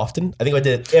don't do that often, I think I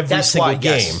did it every single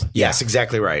game. Yes,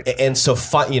 exactly right. And so,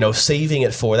 saving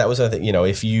it for that was another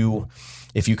thing.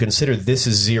 If you consider this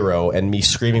is 0 and me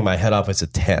screaming my head off as a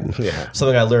 10,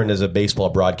 something I learned as a baseball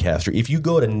broadcaster, if you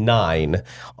go to 9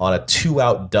 on a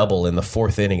 2-out double in the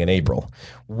 4th inning in April,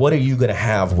 what are you going to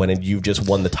have when you've just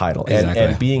won the title? Exactly.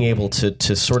 And being able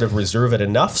to sort of reserve it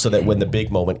enough so that when the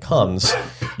big moment comes,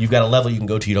 you've got a level you can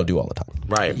go to you don't do all the time.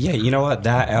 Right. Yeah, you know what?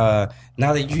 That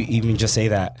now that you even just say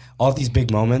that, all these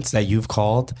big moments that you've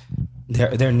called,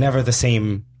 they're never the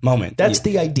same moment. That's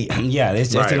the idea. Yeah,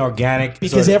 it's an organic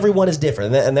because everyone is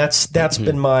different, and that's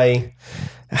been my,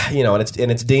 and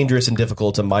it's dangerous and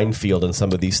difficult to minefield in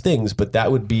some of these things. But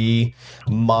that would be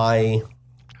my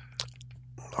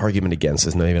argument against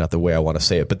is maybe not the way I want to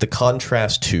say it, but the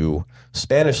contrast to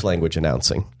Spanish language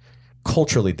announcing,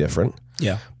 culturally different.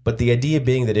 Yeah. But the idea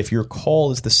being that if your call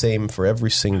is the same for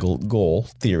every single goal,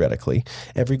 theoretically,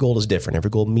 every goal is different. Every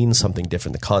goal means something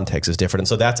different. The context is different. And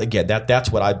so that's, again,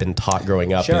 that's what I've been taught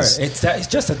growing up. Sure. It's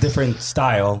just a different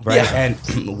style, right? Yeah.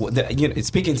 And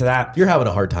speaking to that, you're having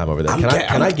a hard time over there.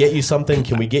 Can I get you something?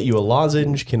 Can we get you a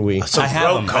lozenge? Can we? I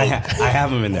have them. I have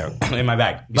them in there, in my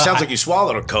bag. It sounds like you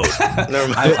swallowed a coat.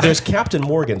 Never mind. There's Captain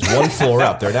Morgan's one floor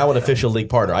up. They're now an official league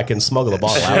partner. I can smuggle a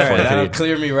bottle out for you. That'll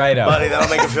clear me right up. Buddy, that'll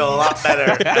make you feel a lot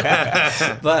better.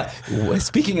 But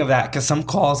speaking of that, because some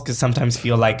calls could sometimes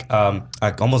feel like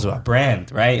almost a brand,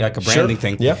 right? Like a branding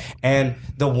thing. Yeah. And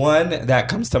the one that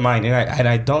comes to mind, and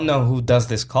I don't know who does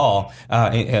this call,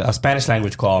 a Spanish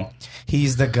language call.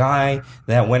 He's the guy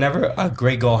that whenever a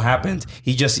great goal happens,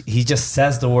 he just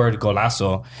says the word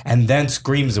golazo and then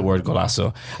screams the word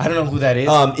golazo. I don't know who that is.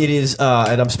 It is,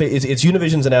 and it's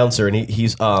Univision's announcer, and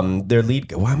he's their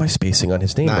lead. Why am I spacing on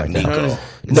his name right now?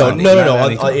 No.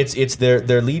 It's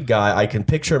their lead guy. I can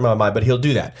picture him on my mind, but he'll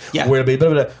do that. Yeah. Where it'll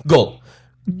be goal,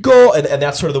 and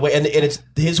that's sort of the way. And it's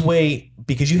his way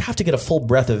because you have to get a full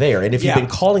breath of air. And if you've been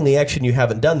calling the action, you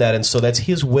haven't done that, and so that's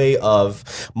his way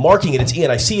of marking it. It's in.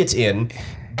 I see it's in.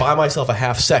 Buy myself a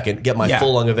half second, get my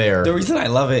full lung of air. The reason I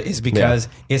love it is because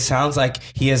it sounds like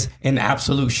he is in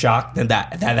absolute shock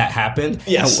that happened.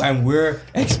 Yes. And we're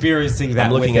experiencing that.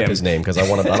 I'm looking with up him. his name because I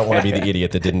don't want to be the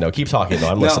idiot that didn't know. Keep talking though.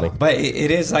 I'm listening. But it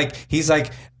is like he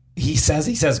says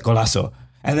golazo.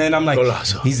 And then I'm like,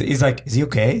 he's like, is he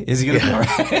okay? Is he going to be all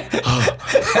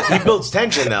right? He builds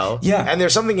tension though. Yeah. And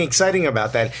there's something exciting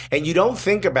about that. And you don't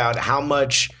think about how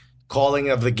much calling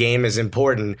of the game is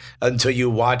important until you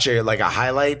watch it like a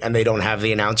highlight and they don't have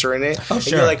the announcer in it. Oh, and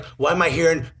sure. you're like, why am I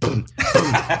hearing boom,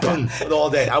 boom, boom all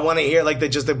day? I want to hear like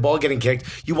the ball getting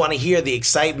kicked. You want to hear the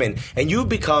excitement, and you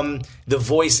become the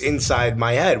voice inside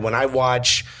my head when I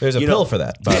watch. There's a pill for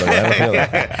that, by the way. I don't feel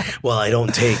that. Well, I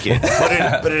don't take it.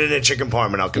 Put it in a chicken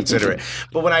parm and I'll consider it.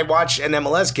 But when I watch an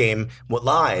MLS game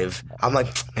live, I'm like,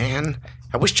 man,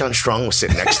 I wish John Strong was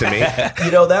sitting next to me.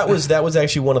 That was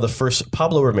actually one of the first.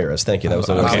 Pablo Ramirez, thank you. That was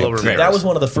Pablo Ramirez. That was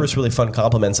one of the first really fun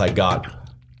compliments I got.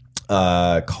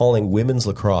 Calling women's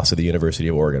lacrosse at the University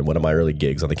of Oregon, one of my early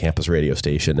gigs on the campus radio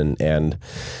station, and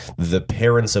the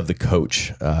parents of the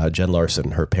coach, Jen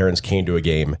Larson, her parents came to a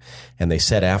game, and they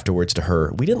said afterwards to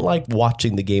her, "We didn't like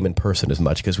watching the game in person as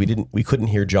much because we couldn't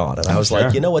hear John." And I was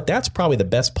like, you know what? That's probably the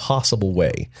best possible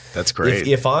way. That's great.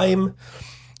 If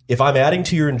I'm adding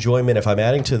to your enjoyment, if I'm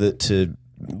adding to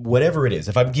whatever it is,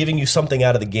 if I'm giving you something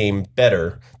out of the game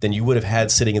better than you would have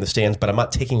had sitting in the stands, but I'm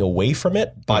not taking away from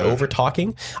it by over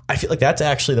talking, I feel like that's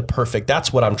actually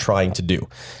that's what I'm trying to do,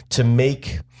 to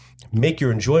make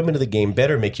your enjoyment of the game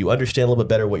better, make you understand a little bit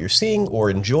better what you're seeing, or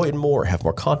enjoy it more, or have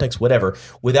more context, whatever,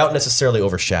 without necessarily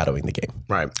overshadowing the game.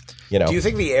 Right. Do you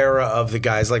think the era of the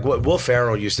guys like what Will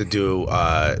Ferrell used to do,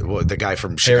 the guy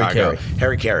from Chicago,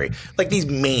 Harry Carey, like these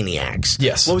maniacs?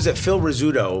 Yes. What was it? Phil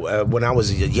Rizzuto, when I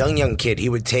was a young kid, he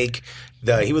would take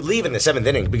he would leave in the 7th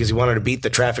inning because he wanted to beat the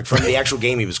traffic from the actual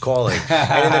game he was calling.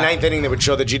 And in the 9th inning, they would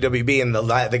show the GWB, and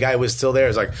the guy was still there.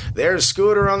 It's like, there's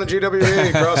Scooter on the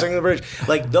GWB crossing the bridge.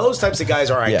 Like, those types of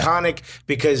guys are iconic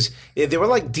because they were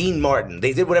like Dean Martin.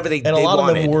 They did whatever they wanted. And a lot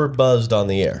of them were buzzed on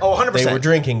the air. Oh, 100%. They were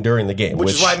drinking during the game. Which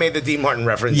is why I made the Dean Martin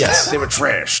reference. Yes. They were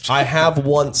trashed. I have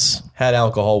once had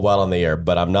alcohol while on the air,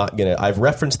 but I'm not going to. I've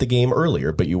referenced the game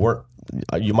earlier, but you weren't.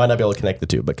 You might not be able to connect the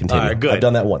two, but continue. All right, good. I've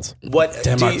done that once. What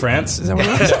Denmark, France? Is that what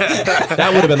it was?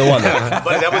 That would have been the one.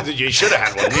 But you should have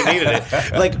had one. You needed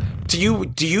it. Like, do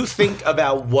you think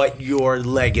about what your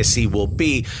legacy will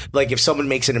be? Like, if someone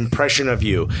makes an impression of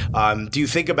you, do you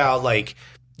think about like,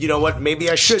 you know what? Maybe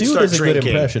I should Stu start does a drinking. good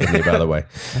impression of me, by the way.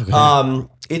 Okay.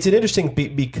 It's an interesting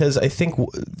because I think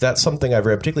that's something I've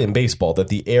read, particularly in baseball, that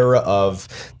the era of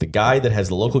the guy that has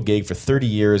the local gig for 30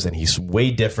 years and he's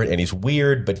way different and he's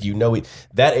weird, but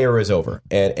that era is over.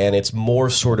 And it's more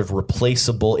sort of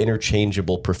replaceable,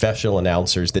 interchangeable professional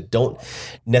announcers that don't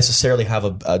necessarily have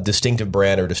a distinctive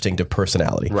brand or distinctive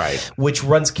personality. Right. Which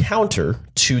runs counter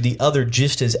to the other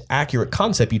just as accurate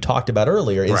concept you talked about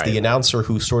earlier, is the announcer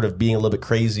who's sort of being a little bit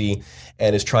crazy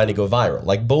and is trying to go viral.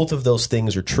 Like, both of those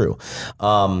things are true.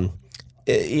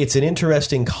 It's an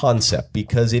interesting concept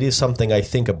because it is something I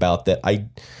think about, that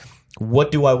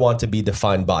what do I want to be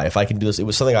defined by? If I can do this, it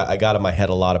was something I got in my head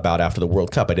a lot about after the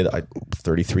World Cup. I'm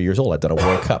 33 years old. I've done a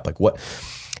World Cup. Like, what?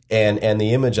 And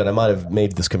the image, and I might have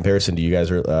made this comparison to you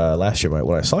guys last year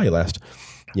when I saw you last.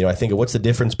 I think of what's the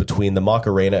difference between the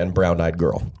Macarena and Brown Eyed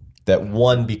Girl. That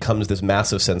one becomes this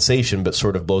massive sensation, but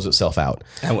sort of blows itself out,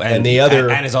 and the other,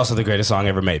 and is also the greatest song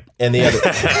ever made. And the other,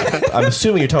 I'm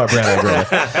assuming you're talking about Brown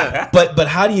Eyed Girl, but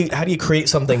how do you create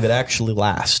something that actually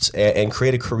lasts and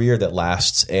create a career that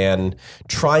lasts, and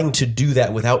trying to do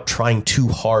that without trying too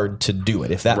hard to do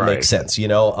it, if that makes sense,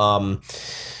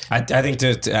 I think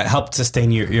to help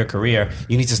sustain your career,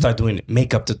 you need to start doing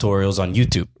makeup tutorials on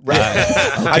YouTube. Right.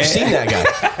 I've seen that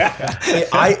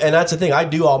guy. And that's the thing. I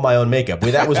do all my own makeup.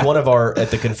 That was one of at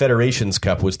the Confederations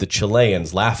Cup, was the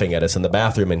Chileans laughing at us in the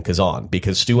bathroom in Kazan,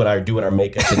 because Stu and I are doing our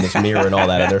makeup in this mirror and all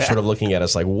that, and they're sort of looking at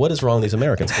us like, what is wrong with these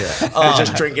Americans? They're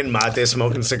just drinking mate,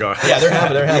 smoking cigars. Yeah,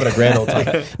 they're having a grand old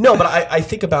time. No, but I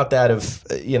think about that of,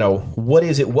 what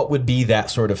is it? What would be that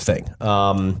sort of thing?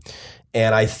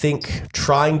 And I think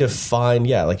trying to find,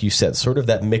 like you said, sort of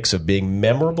that mix of being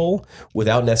memorable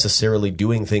without necessarily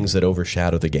doing things that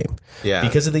overshadow the game. Yeah.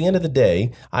 Because at the end of the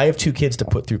day, I have 2 kids to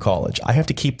put through college. I have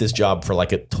to keep this job for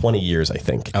 20 years, I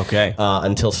think. Okay.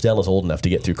 Until Stella's old enough to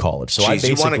get through college. So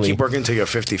you want to keep working until you're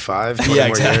 55? 20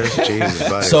 more years? Jesus,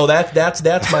 buddy. So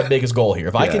that's my biggest goal here.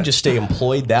 If I can just stay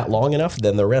employed that long enough,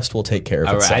 then the rest will take care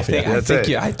of itself. I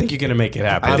think you're going to make it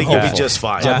happen. I think you'll be just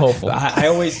fine. I'm hopeful. I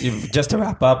always, just to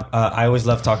wrap up, I always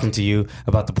love talking to you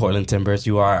about the Portland Timbers.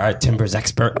 You are our Timbers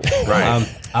expert. Right.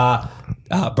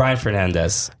 Brian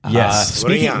Fernandez. Yes.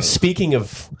 Speaking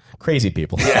of crazy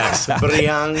people. Yes.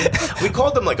 Brian. We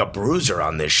called him like a bruiser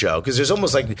on this show because there's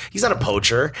almost like, he's not a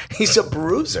poacher. He's a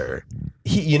bruiser.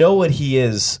 you know what he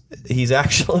is? He's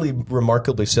actually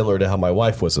remarkably similar to how my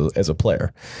wife was as a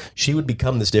player. She would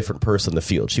become this different person in the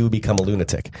field. She would become a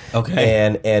lunatic.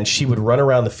 Okay. And she would run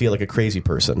around the field like a crazy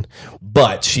person.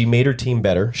 But she made her team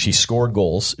better. She scored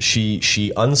goals.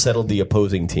 She unsettled the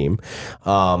opposing team.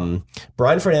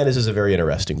 Brian Fernandez is a very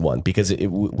interesting one because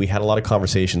we had a lot of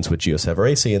conversations with Gio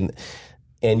Savarese, and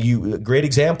a great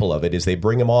example of it is they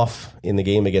bring him off in the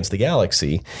game against the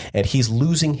Galaxy, and he's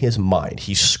losing his mind.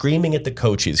 He's screaming at the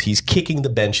coaches. He's kicking the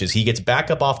benches. He gets back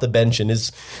up off the bench and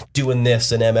is doing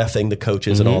this and MFing the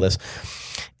coaches and all this.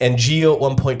 And Gio at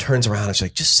one point turns around and is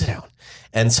like, just sit down.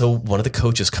 And so one of the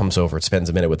coaches comes over and spends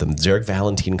a minute with him. Zarek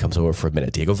Valentin comes over for a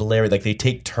minute. Diego Valeri, like they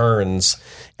take turns.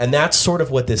 And that's sort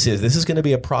of what this is. This is going to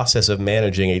be a process of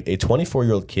managing a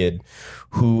 24-year-old kid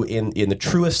who, in the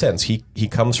truest sense, he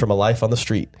comes from a life on the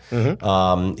street.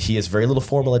 He has very little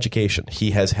formal education.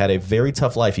 He has had a very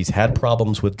tough life. He's had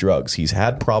problems with drugs. He's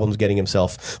had problems getting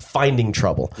himself, finding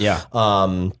trouble. Yeah.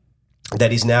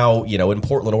 That he's now, in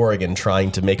Portland, Oregon,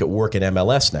 trying to make it work in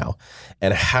MLS now.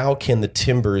 And how can the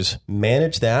Timbers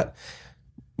manage that,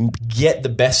 get the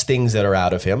best things that are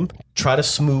out of him, try to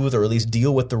smooth or at least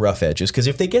deal with the rough edges? Because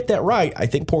if they get that right, I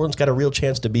think Portland's got a real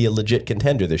chance to be a legit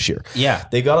contender this year. Yeah.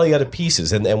 They got all the other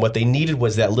pieces, and what they needed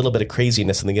was that little bit of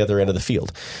craziness on the other end of the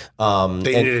field.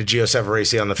 They needed a Gio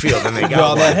Savarese on the field, and they got well,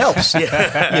 one. that helps.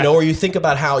 Or you think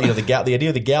about how the idea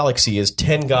of the Galaxy is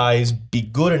 10 guys be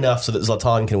good enough so that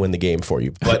Zlatan can win the game for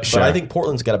you. But I think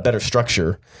Portland's got a better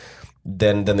structure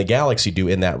than the Galaxy do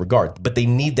in that regard. But they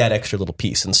need that extra little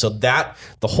piece. And so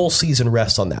the whole season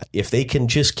rests on that. If they can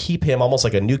just keep him almost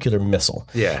like a nuclear missile,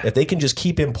 if they can just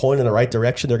keep him pointing in the right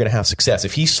direction, they're going to have success.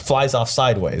 If he flies off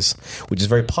sideways, which is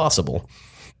very possible,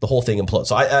 the whole thing implodes.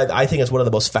 So I think it's one of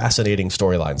the most fascinating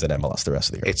storylines in MLS the rest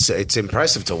of the year. It's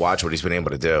impressive to watch what he's been able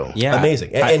to do. Yeah.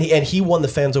 Amazing. And he won the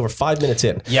fans over 5 minutes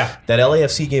in. Yeah. That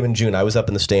LAFC game in June, I was up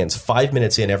in the stands. 5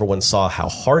 minutes in, everyone saw how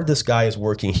hard this guy is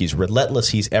working. He's relentless.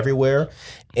 He's everywhere.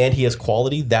 And he has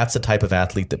quality. That's the type of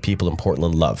athlete that people in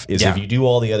Portland love. If you do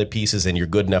all the other pieces and you're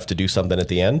good enough to do something at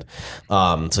the end.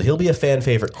 So he'll be a fan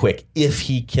favorite quick if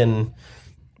he can...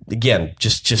 Again,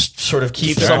 just sort of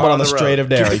keep someone on the straight of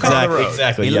narrow.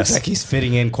 Exactly. He looks like he's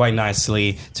fitting in quite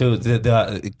nicely to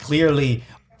the clearly.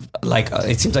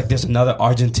 It seems like there's another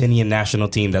Argentinian national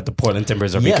team that the Portland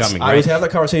Timbers are becoming. Right? I was having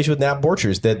that conversation with Nat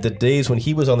Borchers. That the days when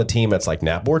he was on the team, it's like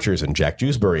Nat Borchers and Jack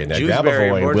Dewsbury and Ed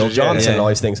Grabavoy and Will Johnson and all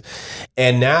these things.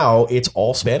 And now it's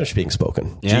all Spanish being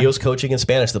spoken. Yeah. Gio's coaching in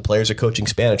Spanish. The players are coaching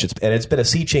Spanish. It's been a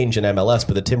sea change in MLS,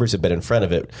 but the Timbers have been in front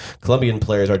of it. Colombian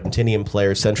players, Argentinian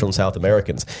players, Central and South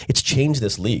Americans. It's changed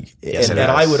this league. Yes, and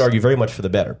I would argue very much for the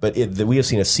better. But we have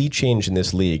seen a sea change in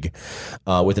this league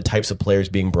with the types of players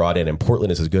being brought in, and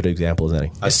Portland is as good an example as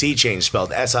any. A C change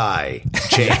spelled S-I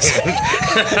change.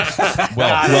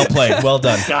 Well played. Well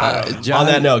done. John, on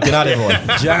that note, good night,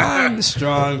 everyone. John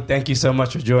Strong, thank you so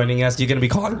much for joining us. You're going to be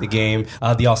calling the game,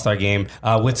 the All-Star game,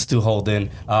 with Stu Holden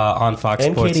on Fox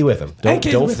and Sports. Katie with him.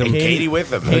 Katie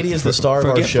with him. Katie is the star of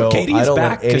our show. Katie's I don't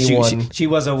back want anyone she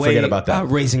was away forget about that.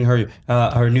 raising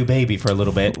her new baby for a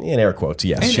little bit. In air quotes,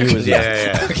 yes. She was,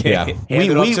 Okay. yeah. Hand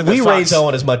it off to the We Fox. raise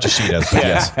Owen as much as she does, but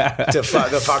yes. To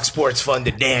the Fox Sports Fund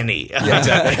to Danny.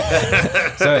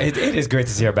 So it is great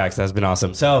to see her back. So that's been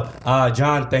awesome. So,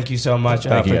 John, thank you so much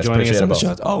Thank you, for guys. joining us Appreciate on the it show.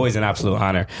 both. It's always an absolute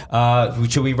honor.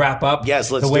 Should we wrap up?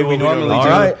 Yes, let's the way do we what normally All do.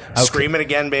 right. Scream it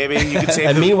again, baby. You can say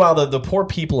And meanwhile, the poor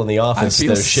people in the office I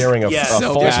that feel are sharing a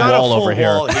so false bad. There's not a wall full over here.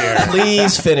 wall here.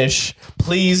 Please finish.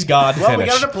 Please, God, Well, we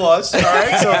finish. got an applause. All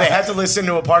right, so they had to listen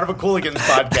to a part of a Cooligans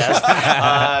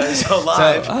podcast. So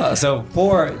live. So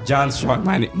for John Strong,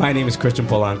 my name is Christian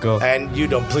Polanco. And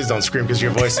please don't scream because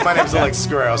your voice. My name is Alexis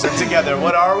Guerrero. So together,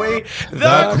 what are we?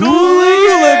 The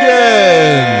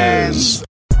Cooligans!